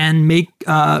and make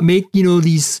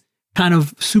these kind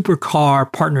of supercar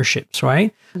partnerships,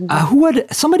 right? Mm-hmm.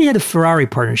 Somebody had a Ferrari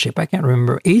partnership. I can't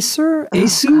remember. Asus?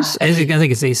 I think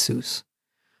it's Asus.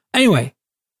 Anyway,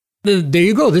 there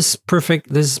you go. This is perfect.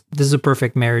 This is a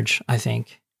perfect marriage, I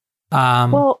think.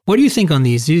 What do you think on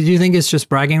these? Do you think it's just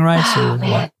bragging rights or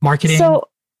what? Marketing? So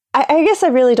I guess I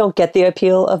really don't get the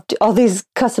appeal of all these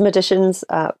custom editions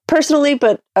personally,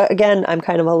 but again, I'm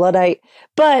kind of a Luddite.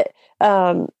 But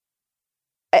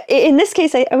in this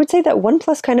case, I would say that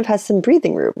OnePlus kind of has some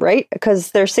breathing room, right?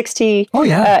 Because their 6T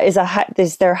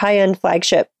is their high-end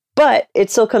flagship, but it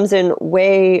still comes in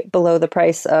way below the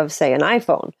price of, say, an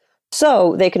iPhone.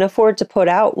 So they can afford to put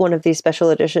out one of these special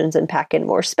editions and pack in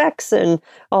more specs and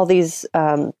all these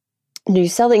new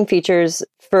selling features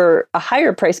for a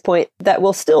higher price point that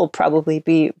will still probably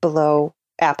be below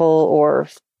Apple or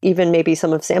even maybe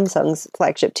some of Samsung's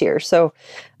flagship tier. So,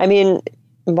 I mean,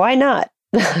 why not?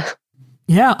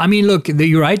 Yeah, I mean, look,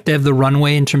 you're right. They have the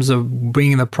runway in terms of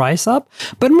bringing the price up.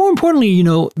 But more importantly,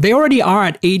 they already are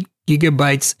at 8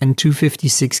 gigabytes and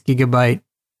 256 gigabyte,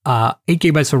 8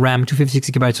 gigabytes of RAM, 256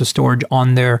 gigabytes of storage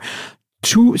on their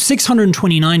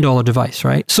 $629 device,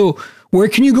 right? So where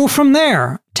can you go from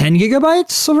there? 10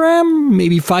 gigabytes of RAM,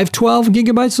 maybe 512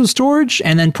 gigabytes of storage,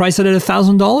 and then price it at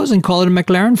 $1,000 and call it a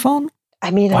McLaren phone? I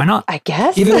mean, why not? I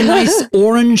guess. Give it a nice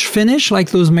orange finish,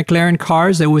 like those McLaren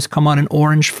cars. They always come out in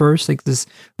orange first, like this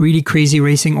really crazy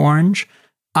racing orange.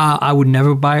 I would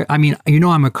never buy. I mean,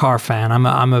 I'm a car fan.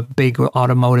 I'm a big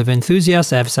automotive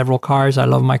enthusiast. I have several cars. I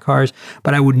love my cars,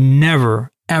 but I would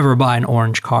never ever buy an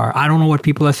orange car. I don't know what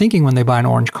people are thinking when they buy an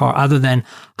orange car, other than,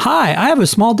 "Hi, I have a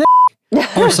small dick,"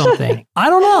 or something. I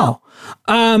don't know.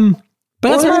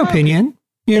 But that's my opinion.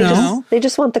 They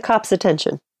just want the cops'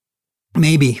 attention.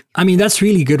 Maybe. I mean, that's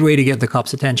really a good way to get the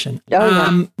cops' attention. Oh,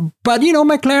 yeah. But,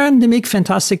 McLaren, they make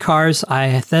fantastic cars.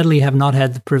 I sadly have not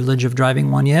had the privilege of driving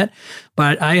one yet,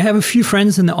 but I have a few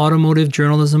friends in the automotive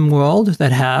journalism world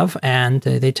that have, and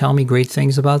they tell me great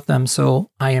things about them. So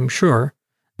I am sure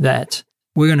that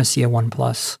we're going to see a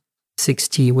OnePlus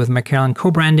 6T with McLaren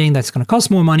co-branding. That's going to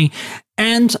cost more money.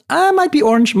 And might be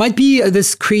orange, might be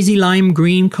this crazy lime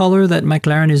green color that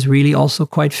McLaren is really also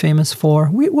quite famous for.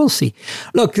 We'll see.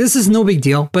 Look, this is no big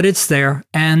deal, but it's there.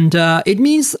 And it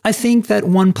means, I think, that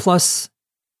OnePlus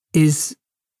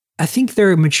I think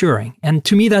they're maturing. And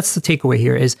to me, that's the takeaway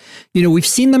here is, we've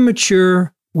seen them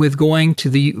mature with going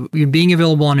to being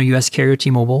available on a US carrier,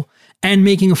 T-Mobile, and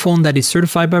making a phone that is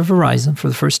certified by Verizon for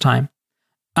the first time.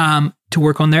 To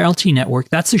work on their LTE network.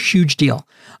 That's a huge deal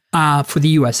for the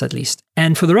US at least.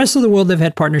 And for the rest of the world, they've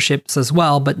had partnerships as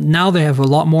well, but now they have a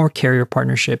lot more carrier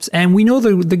partnerships. And we know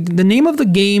the name of the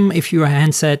game, if you're a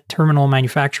handset terminal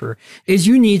manufacturer, is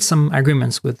you need some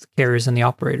agreements with carriers and the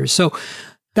operators. So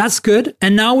that's good.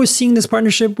 And now we're seeing this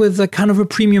partnership with a kind of a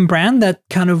premium brand that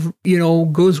kind of,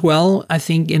 goes well, I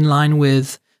think, in line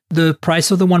with the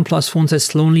price of the OnePlus phones has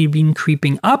slowly been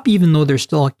creeping up, even though they're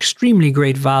still extremely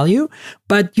great value.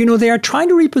 But, they are trying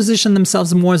to reposition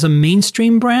themselves more as a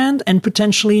mainstream brand and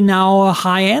potentially now a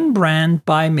high-end brand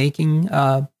by making,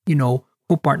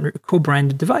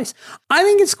 co-branded device. I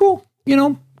think it's cool.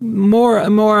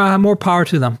 More power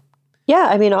to them. Yeah,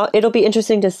 I mean, it'll be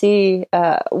interesting to see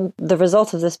the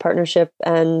results of this partnership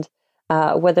and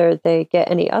whether they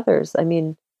get any others. I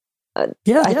mean, I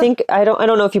think I don't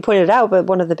know if you pointed it out, but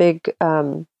one of the big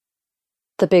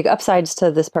upsides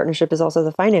to this partnership is also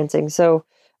the financing. So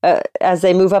as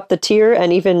they move up the tier,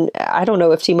 and even I don't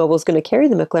know if T-Mobile is going to carry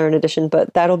the McLaren edition,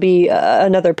 but that'll be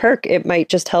another perk. It might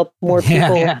just help more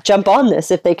people jump on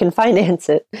this if they can finance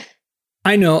it.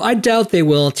 I know. I doubt they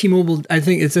will. T-Mobile, I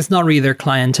think it's not really their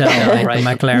clientele, right? The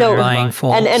McLaren buying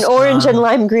phones. And orange and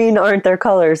lime green aren't their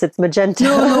colors. It's magenta.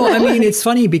 No. I mean, it's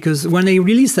funny because when they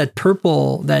released that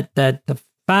purple, that the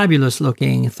fabulous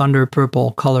looking thunder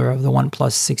purple color of the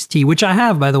OnePlus 6T, which I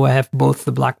have, by the way, I have both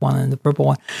the black one and the purple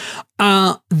one.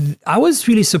 I was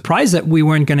really surprised that we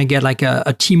weren't going to get like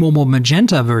a T-Mobile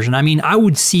magenta version. I mean, I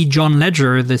would see John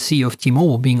Ledger, the CEO of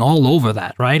T-Mobile, being all over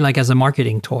that, right? Like as a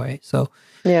marketing toy. So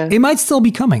yeah, it might still be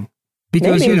coming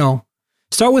because,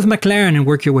 start with McLaren and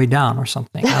work your way down or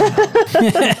something.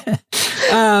 I don't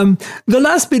know. The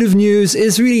last bit of news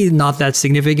is really not that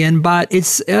significant, but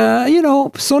it's,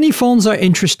 Sony phones are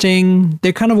interesting.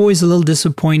 They're kind of always a little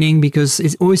disappointing because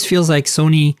it always feels like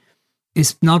Sony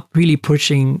is not really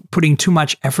putting too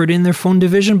much effort in their phone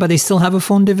division, but they still have a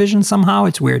phone division somehow.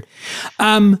 It's weird.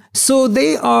 So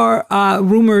they are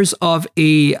rumors of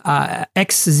a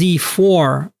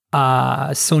XZ4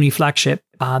 Sony flagship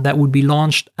that would be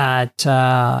launched at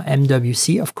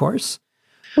MWC, of course.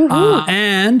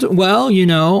 And well,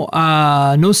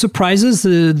 no surprises.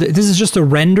 This is just a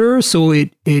render, so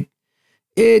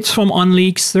it's from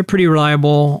OnLeaks. They're pretty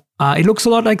reliable. It looks a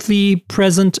lot like the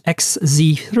present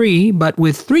XZ3, but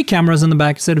with 3 cameras in the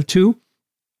back instead of 2.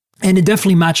 And it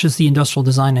definitely matches the industrial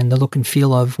design and the look and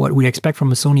feel of what we expect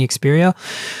from a Sony Xperia.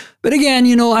 But again,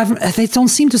 they don't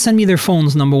seem to send me their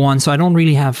phones, number one, so I don't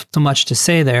really have too much to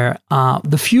say there.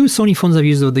 The few Sony phones I've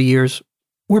used over the years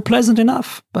were pleasant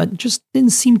enough, but just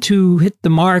didn't seem to hit the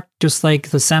mark, just like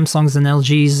the Samsungs and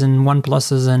LGs and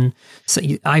OnePluses and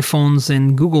iPhones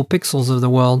and Google Pixels of the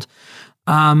world.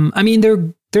 I mean,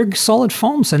 they're solid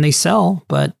phones and they sell,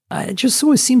 but it just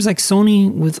always seems like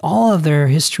Sony, with all of their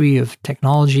history of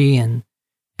technology and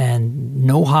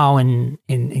know-how in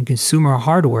consumer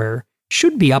hardware,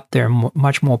 should be up there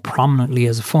much more prominently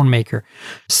as a phone maker.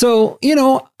 So,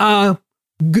 I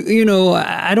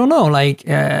don't know. Like,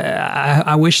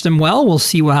 I wish them well. We'll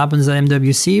see what happens at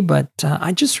MWC, but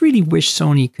I just really wish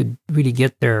Sony could really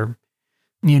get their,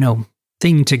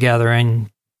 thing together and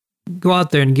go out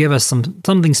there and give us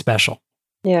something special.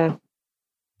 Yeah.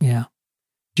 Yeah.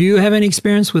 Do you have any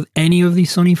experience with any of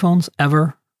these Sony phones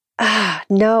ever?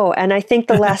 No. And I think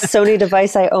the last Sony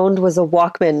device I owned was a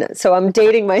Walkman. So I'm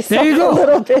dating myself a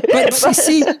little bit. But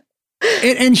see,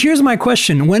 and here's my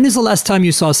question. When is the last time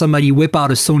you saw somebody whip out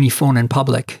a Sony phone in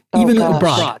public? Even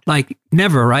abroad? Like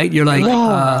never, right? You're like,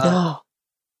 no.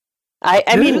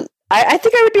 I mean, I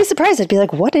think I would be surprised. I'd be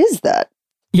like, what is that?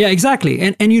 Yeah, exactly.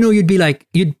 And you'd be like,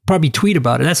 you'd probably tweet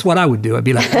about it. That's what I would do. I'd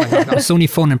be like, oh my God, a Sony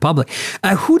phone in public.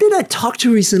 Who did I talk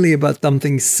to recently about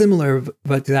something similar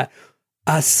but that?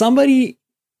 Somebody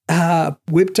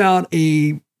whipped out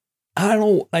I don't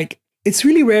know, like, it's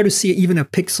really rare to see even a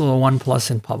Pixel or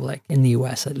OnePlus in public, in the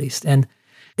US at least. And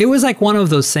it was like one of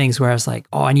those things where I was like,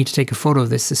 oh, I need to take a photo of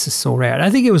this. This is so rare. I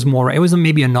think it was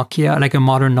maybe a Nokia, like a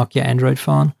modern Nokia Android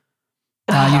phone.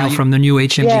 From the new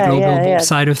HMD Global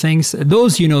side of things.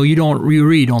 Those, you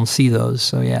really don't see those.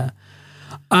 So yeah.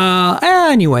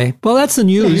 Anyway, well, that's the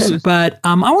news. But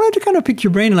I wanted to kind of pick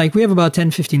your brain. Like we have about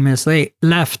 10, 15 minutes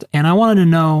left. And I wanted to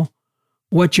know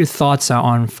what your thoughts are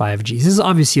on 5G. This is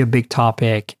obviously a big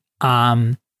topic.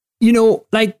 Like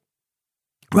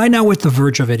right now we're at the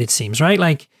verge of it seems, right?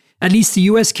 Like at least the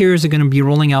US carriers are going to be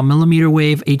rolling out millimeter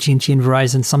wave, AT&T and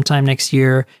Verizon sometime next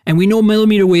year. And we know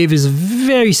millimeter wave is a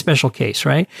very special case,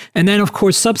 right? And then of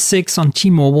course, sub-6 on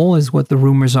T-Mobile is what the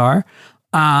rumors are.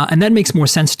 And that makes more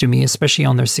sense to me, especially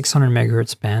on their 600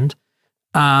 megahertz band.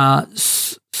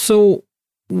 So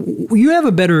you have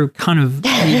a better kind of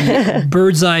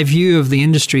bird's eye view of the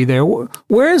industry there.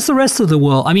 Where is the rest of the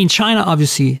world? I mean, China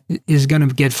obviously is going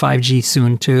to get 5G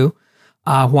soon too.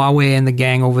 Huawei and the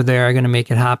gang over there are going to make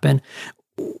it happen.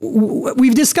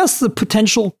 We've discussed the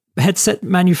potential phone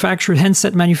manufacturers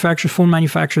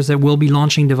that will be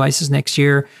launching devices next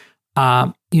year.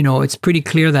 It's pretty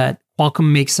clear that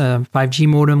Qualcomm makes a 5G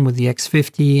modem with the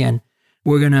X50, and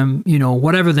we're going to,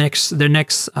 whatever their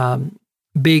next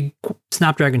big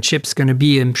Snapdragon chip's going to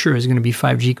be, I'm sure is going to be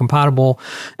 5G compatible.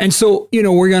 And so,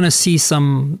 we're going to see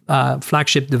some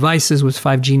flagship devices with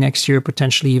 5G next year,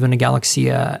 potentially even a Galaxy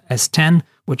S10,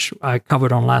 which I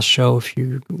covered on last show if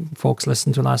you folks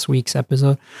listened to last week's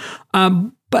episode.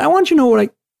 But I want you to know,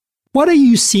 what are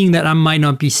you seeing that I might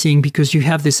not be seeing because you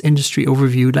have this industry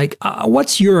overview? Like,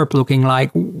 what's Europe looking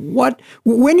like? When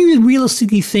do you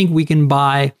realistically think we can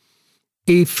buy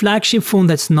a flagship phone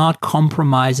that's not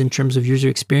compromised in terms of user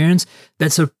experience,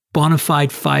 that's a bona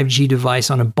fide 5G device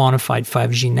on a bona fide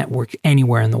 5G network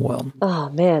anywhere in the world? Oh,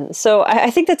 man. So I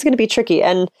think that's going to be tricky.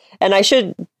 And I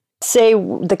should say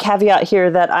the caveat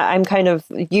here that I'm kind of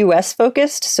US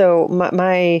focused. So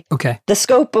the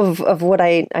scope of what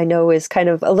I know is kind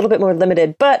of a little bit more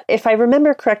limited. But if I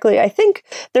remember correctly, I think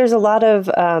there's a lot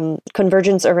of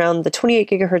convergence around the 28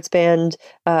 gigahertz band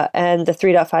and the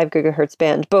 3.5 gigahertz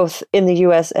band, both in the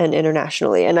US and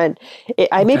internationally. And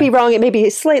I may be wrong. It may be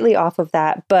slightly off of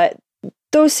that, but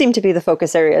those seem to be the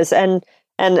focus areas. And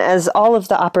as all of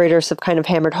the operators have kind of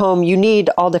hammered home, you need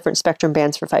all different spectrum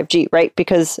bands for 5G, right?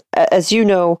 Because as you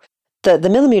know, the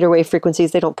millimeter wave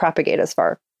frequencies, they don't propagate as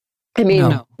far. I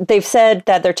mean, they've said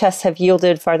that their tests have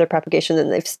yielded farther propagation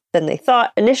than they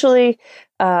thought initially.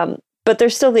 But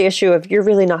there's still the issue of you're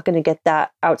really not going to get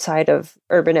that outside of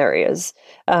urban areas.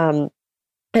 And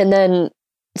then,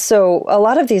 so a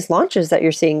lot of these launches that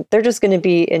you're seeing, they're just going to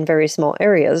be in very small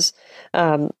areas.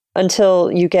 Until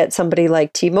you get somebody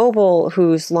like T-Mobile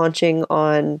who's launching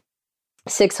on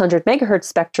 600 megahertz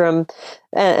spectrum,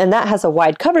 and that has a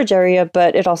wide coverage area,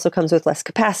 but it also comes with less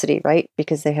capacity, right?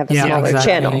 Because they have a smaller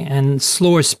channel. And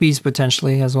slower speeds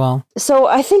potentially as well. So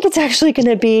I think it's actually going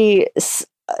to be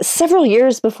several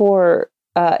years before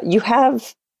you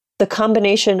have the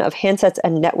combination of handsets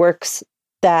and networks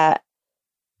that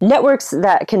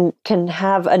can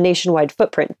have a nationwide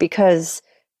footprint, because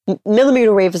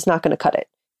millimeter wave is not going to cut it.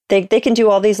 They can do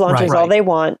all these launches all they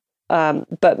want,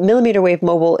 but millimeter wave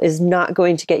mobile is not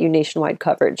going to get you nationwide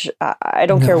coverage. I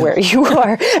don't care where you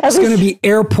are. It's going to be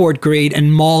airport grade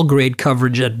and mall grade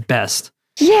coverage at best.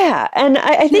 Yeah, and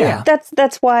I think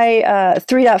that's why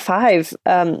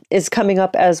 3.5 is coming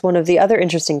up as one of the other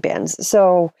interesting bands.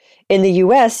 So in the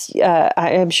US,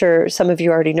 I'm sure some of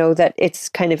you already know that it's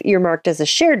kind of earmarked as a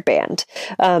shared band.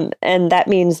 And that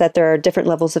means that there are different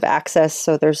levels of access.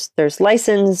 So there's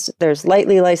licensed, there's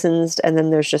lightly licensed, and then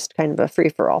there's just kind of a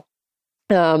free-for-all.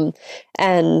 And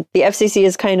the FCC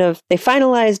is they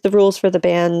finalized the rules for the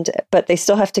band, but they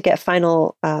still have to get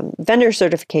final vendor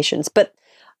certifications. But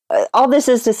all this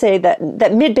is to say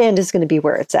that mid-band is going to be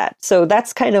where it's at. So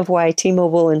that's kind of why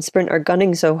T-Mobile and Sprint are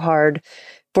gunning so hard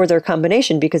for their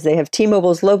combination, because they have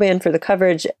T-Mobile's low band for the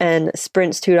coverage and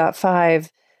Sprint's 2.5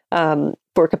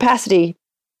 for capacity.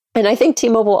 And I think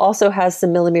T-Mobile also has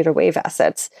some millimeter wave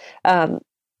assets.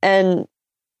 And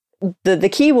the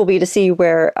key will be to see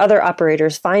where other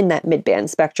operators find that mid-band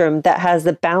spectrum that has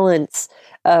the balance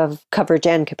of coverage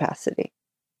and capacity.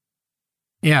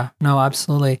 Yeah, no,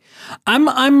 absolutely.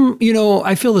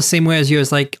 I feel the same way as you.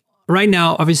 It's like right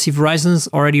now, obviously Verizon's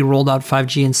already rolled out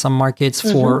 5G in some markets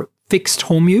for fixed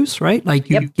home use, right? Like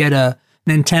you get an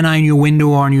antenna in your window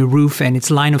or on your roof and it's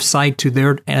line of sight to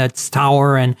their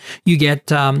tower, and you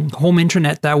get home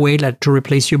internet that way to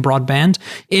replace your broadband.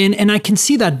 And I can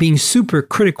see that being super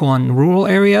critical in rural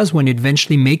areas when it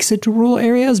eventually makes it to rural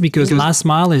areas, because last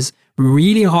mile is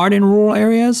really hard in rural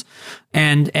areas.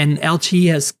 And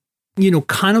LTE has,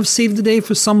 kind of saved the day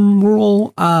for some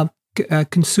rural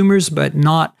consumers, but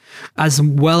not as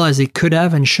well as it could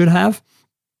have and should have.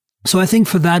 So I think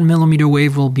for that, millimeter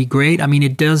wave will be great. I mean,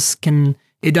 it does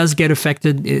get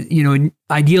affected.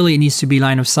 Ideally it needs to be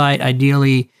line of sight.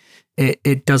 Ideally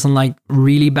it doesn't like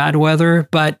really bad weather,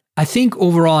 but I think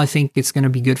overall, it's going to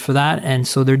be good for that. And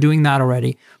so they're doing that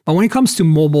already. But when it comes to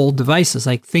mobile devices,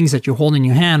 like things that you hold in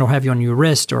your hand or have you on your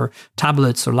wrist, or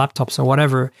tablets or laptops or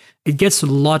whatever, it gets a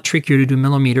lot trickier to do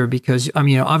millimeter because,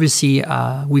 obviously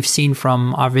we've seen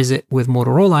from our visit with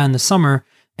Motorola in the summer,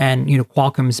 and,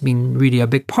 Qualcomm's been really a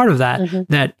big part of that,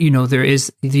 that, there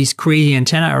is these crazy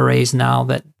antenna arrays now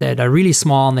that are really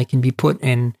small, and they can be put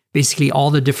in basically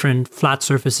all the different flat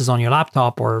surfaces on your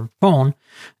laptop or phone,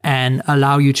 and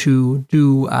allow you to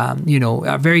do,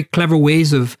 very clever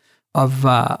ways of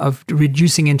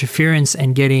reducing interference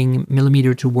and getting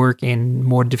millimeter to work in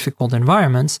more difficult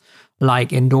environments,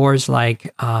 like indoors,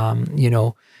 like,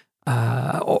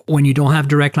 when you don't have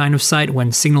direct line of sight,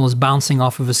 when signal is bouncing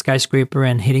off of a skyscraper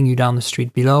and hitting you down the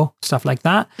street below, stuff like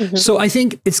that. So I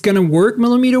think it's going to work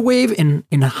millimeter wave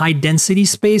in high density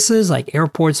spaces like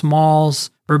airports, malls,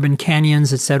 urban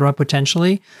canyons, etc.,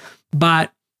 potentially.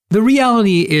 But the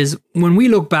reality is, when we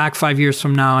look back 5 years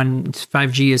from now and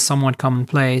 5G is somewhat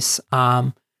commonplace,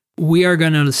 we are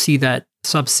going to see that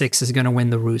sub-6 is going to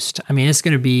win the roost. I mean, it's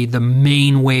going to be the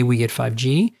main way we get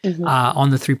 5G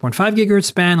on the 3.5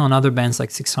 gigahertz band, on other bands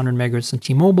like 600 megahertz and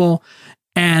T-Mobile.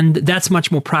 And that's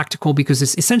much more practical because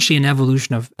it's essentially an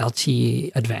evolution of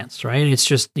LTE Advanced, right? It's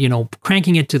just,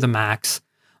 cranking it to the max.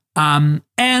 And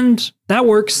that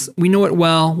works. We know it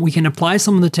well. We can apply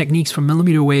some of the techniques from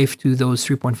millimeter wave to those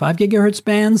 3.5 gigahertz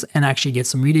bands and actually get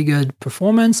some really good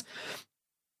performance.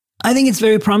 I think it's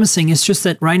very promising. It's just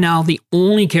that right now, the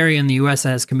only carrier in the US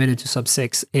that has committed to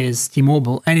sub-6 is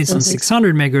T-Mobile, and it's on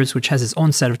 600 megahertz, which has its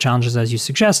own set of challenges, as you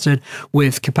suggested,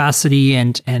 with capacity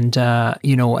and et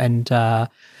cetera,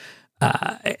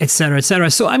 et cetera.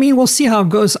 So, I mean, we'll see how it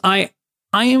goes. I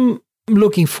am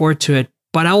looking forward to it,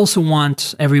 but I also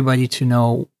want everybody to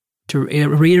know,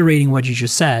 reiterating what you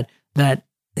just said, that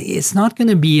it's not going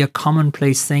to be a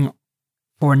commonplace thing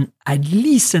for at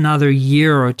least another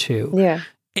year or two. Yeah.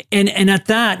 And at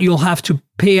that, you'll have to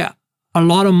pay a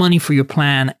lot of money for your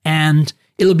plan, and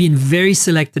it'll be in very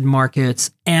selected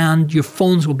markets, and your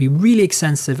phones will be really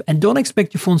expensive. And don't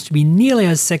expect your phones to be nearly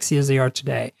as sexy as they are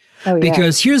today.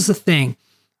 Because here's the thing.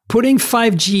 Putting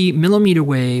 5G millimeter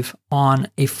wave on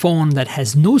a phone that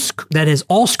has that has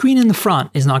all screen in the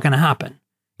front is not going to happen.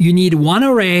 You need one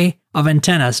array of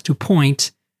antennas to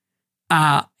point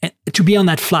to be on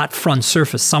that flat front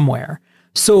surface somewhere.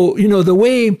 So, the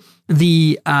way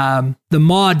the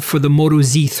mod for the Moto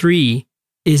Z3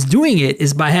 is doing it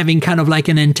is by having kind of like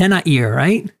an antenna ear,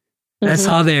 right? That's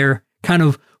how they're kind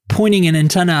of pointing an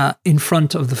antenna in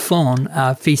front of the phone,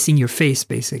 facing your face,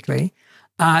 basically.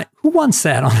 Who wants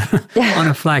that on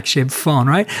a flagship phone,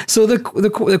 right? So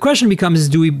the question becomes: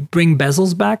 do we bring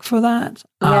bezels back for that?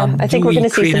 Yeah, I think we're going to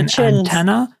see some chins.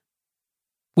 Antenna?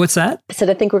 What's that? I said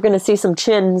I think we're going to see some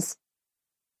chins.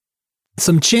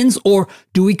 Some chins, or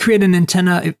do we create an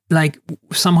antenna, like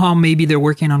somehow maybe they're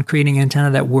working on creating an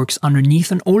antenna that works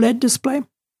underneath an OLED display,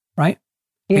 right?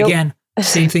 Again,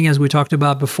 same thing as we talked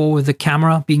about before with the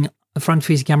camera being a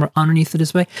front-facing camera underneath the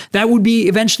display. That would be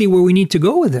eventually where we need to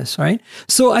go with this, right?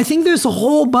 So I think there's a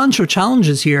whole bunch of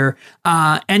challenges here.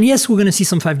 And yes, we're going to see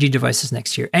some 5G devices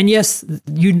next year. And yes,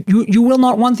 you will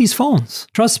not want these phones,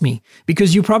 trust me,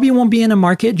 because you probably won't be in a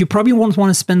market. You probably won't want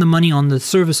to spend the money on the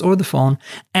service or the phone.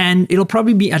 And it'll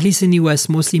probably be, at least in the US,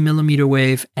 mostly millimeter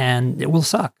wave, and it will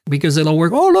suck because it'll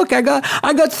work. Oh, look, I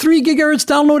got 3 gigahertz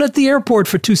download at the airport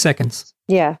for 2 seconds.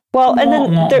 Yeah. Well, and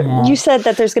then you said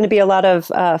that there's going to be a lot of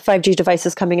 5G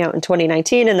devices coming out in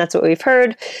 2019, and that's what we've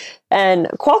heard. And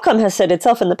Qualcomm has said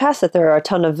itself in the past that there are a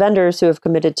ton of vendors who have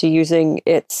committed to using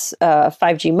its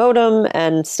 5G modem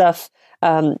and stuff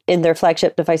in their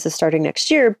flagship devices starting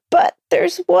next year. But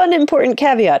there's one important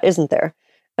caveat, isn't there?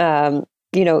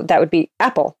 that would be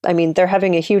Apple. I mean, they're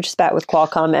having a huge spat with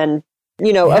Qualcomm, and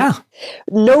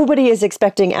nobody is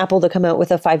expecting Apple to come out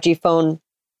with a 5G phone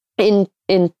in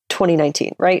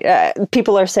 2019, right?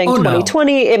 People are saying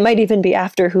 2020. No. It might even be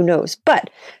after, who knows? But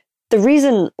the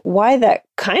reason why that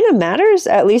kind of matters,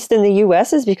 at least in the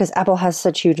US, is because Apple has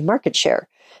such huge market share.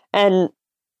 And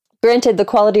granted, the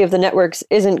quality of the networks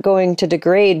isn't going to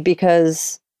degrade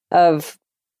because of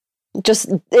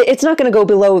it's not going to go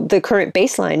below the current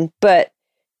baseline, but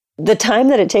the time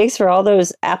that it takes for all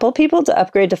those Apple people to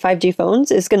upgrade to 5G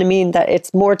phones is going to mean that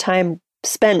it's more time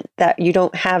spent that you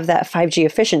don't have that 5G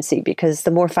efficiency, because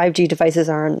the more 5G devices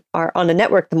are on a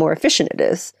network, the more efficient it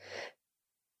is.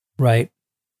 Right.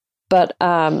 But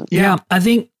I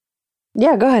think.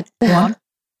 Yeah, go ahead. Go on.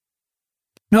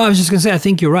 No, I was just going to say, I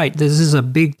think you're right. This is a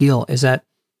big deal. Is that,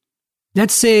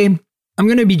 let's say, I'm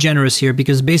going to be generous here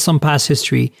because based on past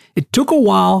history, it took a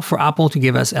while for Apple to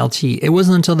give us LTE. It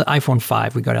wasn't until the iPhone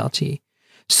 5 we got LTE.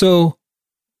 So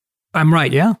I'm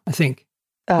right, yeah, I think.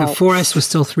 The 4S was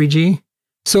still 3G.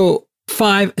 So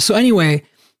 5. So anyway,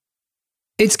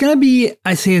 it's going to be,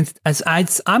 I think,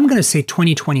 I'm going to say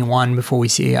 2021 before we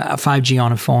see a 5G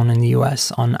on a phone in the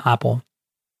US on Apple.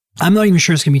 I'm not even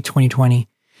sure it's going to be 2020.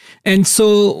 And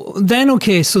so then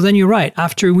you're right.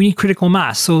 After, we need critical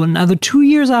mass. So another 2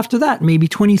 years after that, maybe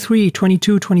 23,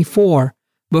 22, 24,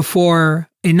 before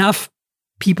enough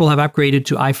people have upgraded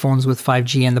to iPhones with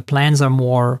 5G and the plans are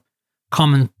more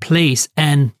commonplace,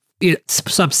 and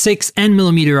sub-6 and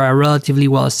millimeter are relatively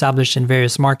well established in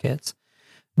various markets,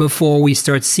 before we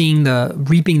start seeing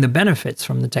reaping the benefits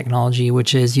from the technology,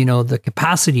 which is, the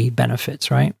capacity benefits,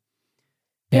 right?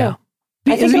 Yeah.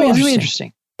 I think it'll be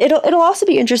interesting. It'll also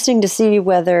be interesting to see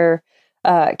whether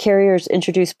carriers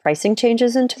introduce pricing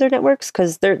changes into their networks,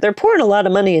 because they're pouring a lot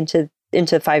of money into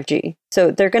 5G.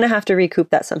 So they're going to have to recoup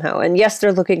that somehow. And yes,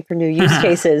 they're looking for new use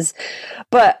cases,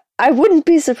 but I wouldn't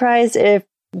be surprised if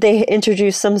they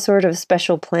introduce some sort of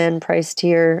special plan price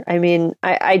tier. I mean,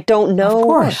 I don't know. Of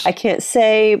course. I can't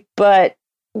say, but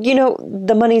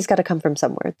the money's got to come from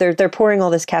somewhere. They're pouring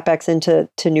all this CapEx into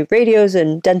new radios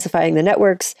and densifying the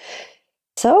networks.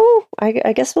 So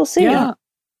I guess we'll see. Yeah.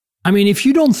 I mean, if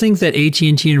you don't think that AT&T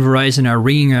and Verizon are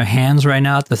wringing their hands right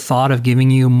now at the thought of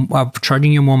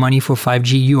charging you more money for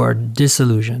 5G, you are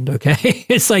disillusioned, okay?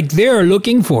 It's like they're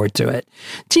looking forward to it.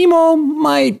 T-Mobile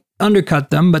might undercut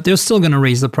them, but they're still going to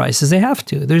raise the prices. They have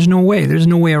to. There's no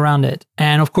way around it.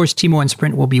 And of course, T-Mobile and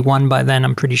Sprint will be one by then,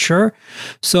 I'm pretty sure.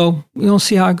 So we'll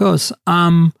see how it goes.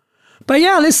 But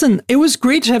yeah, listen, it was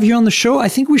great to have you on the show. I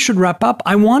think we should wrap up.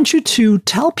 I want you to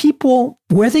tell people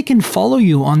where they can follow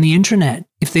you on the internet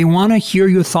if they want to hear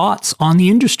your thoughts on the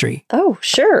industry. Oh,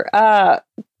 sure.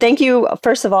 Thank you,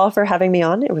 first of all, for having me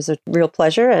on. It was a real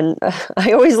pleasure. And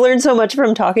I always learn so much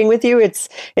from talking with you. It's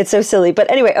so silly. But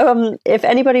anyway, if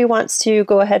anybody wants to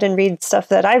go ahead and read stuff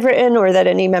that I've written or that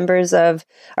any members of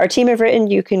our team have written,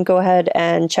 you can go ahead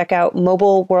and check out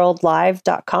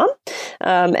mobileworldlive.com.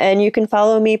 And you can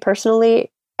follow me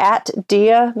personally at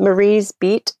Dia Marie's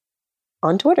Beat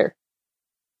on Twitter.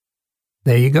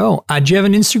 There you go. Do you have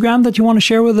an Instagram that you want to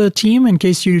share with the team in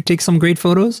case you take some great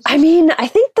photos? I mean, I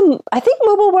think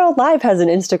Mobile World Live has an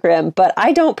Instagram, but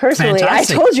I don't personally.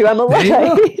 Fantastic. I told you I'm a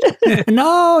Luddite.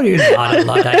 No, you're not a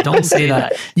Luddite. Don't say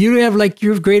that. You have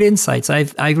great insights.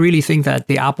 I really think that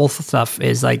the Apple stuff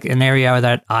is like an area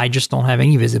that I just don't have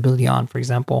any visibility on, for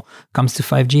example, comes to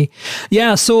 5G.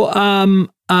 Yeah. So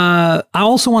I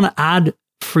also want to add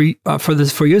for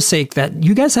your sake that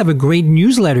you guys have a great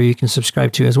newsletter you can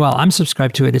subscribe to as well. I'm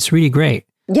subscribed to it. It's really great.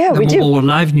 Yeah, we do. The Mobile World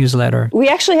Live newsletter. We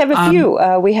actually have a few.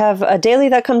 We have a daily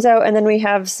that comes out, and then we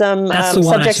have some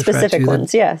subject-specific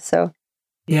ones. Yeah, so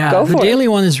yeah, the daily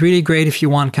one is really great if you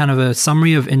want kind of a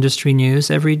summary of industry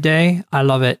news every day. I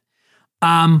love it.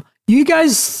 You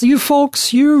guys, you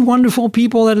folks, you wonderful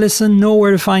people that listen know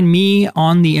where to find me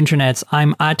on the internets.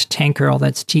 I'm at Tankgirl,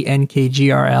 that's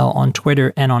TNKGRL on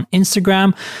Twitter and on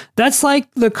Instagram. That's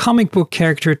like the comic book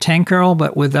character Tankgirl,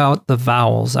 but without the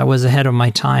vowels. I was ahead of my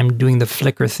time doing the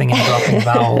Flickr thing and dropping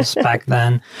vowels back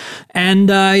then. And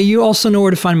you also know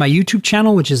where to find my YouTube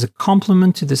channel, which is a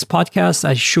complement to this podcast.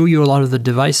 I show you a lot of the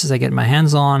devices I get my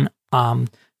hands on.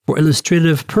 For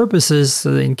illustrative purposes,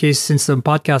 since the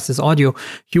podcast is audio,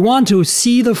 if you want to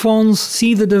see the phones,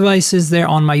 see the devices, they're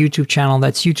on my YouTube channel.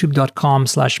 That's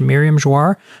youtube.com/Myriam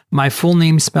Joire. My full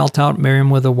name spelled out, Myriam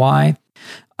with a Y.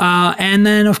 And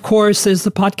then, of course, there's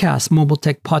the podcast.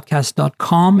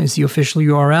 mobiletechpodcast.com is the official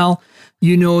URL.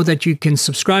 You know that you can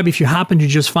subscribe. If you happen to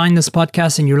just find this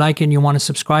podcast and you like it and you want to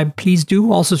subscribe, please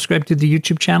do. All subscribe to the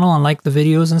YouTube channel and like the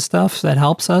videos and stuff. That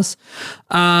helps us.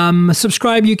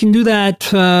 Subscribe, you can do that.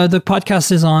 The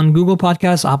podcast is on Google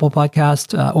Podcasts, Apple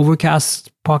Podcasts,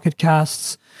 Overcast, Pocket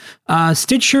Casts,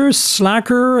 Stitcher,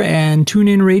 Slacker, and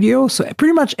TuneIn Radio. So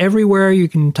pretty much everywhere you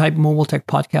can type Mobile Tech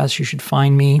Podcast, you should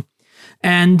find me.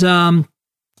 And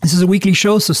this is a weekly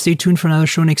show, so stay tuned for another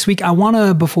show next week. I want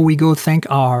to, before we go, thank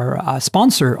our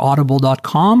sponsor,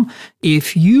 audible.com.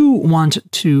 If you want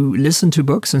to listen to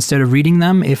books instead of reading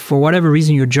them, if for whatever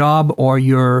reason your job or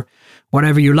your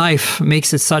life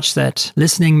makes it such that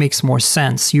listening makes more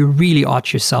sense, you really ought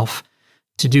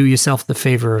to do yourself the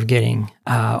favor of getting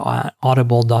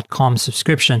audible.com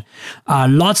subscription.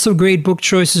 Lots of great book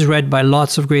choices read by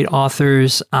lots of great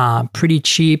authors, pretty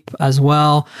cheap as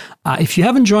well. If you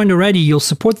haven't joined already, you'll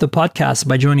support the podcast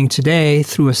by joining today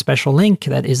through a special link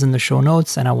that is in the show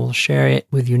notes, and I will share it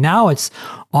with you now. It's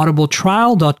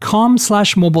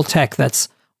audibletrial.com/mobiletech. That's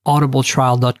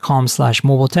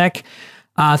audibletrial.com/mobiletech.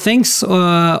 Thanks,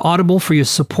 Audible, for your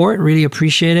support. Really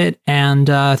appreciate it. And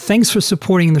thanks for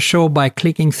supporting the show by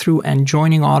clicking through and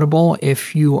joining Audible.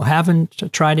 If you haven't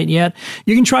tried it yet,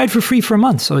 you can try it for free for a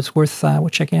month. So it's worth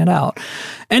checking it out.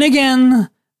 And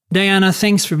again, Diana,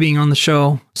 thanks for being on the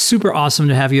show. Super awesome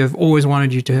to have you. I've always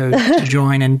wanted you to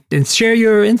join and share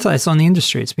your insights on the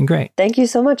industry. It's been great. Thank you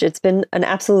so much. It's been an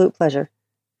absolute pleasure.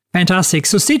 Fantastic.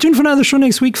 So stay tuned for another show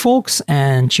next week, folks.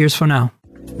 And cheers for now.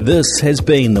 This has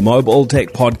been the Mobile Tech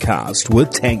Podcast with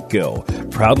Tank Girl,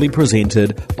 proudly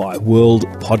presented by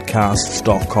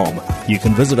worldpodcasts.com. You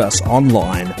can visit us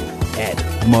online at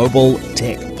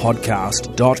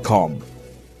mobiletechpodcast.com.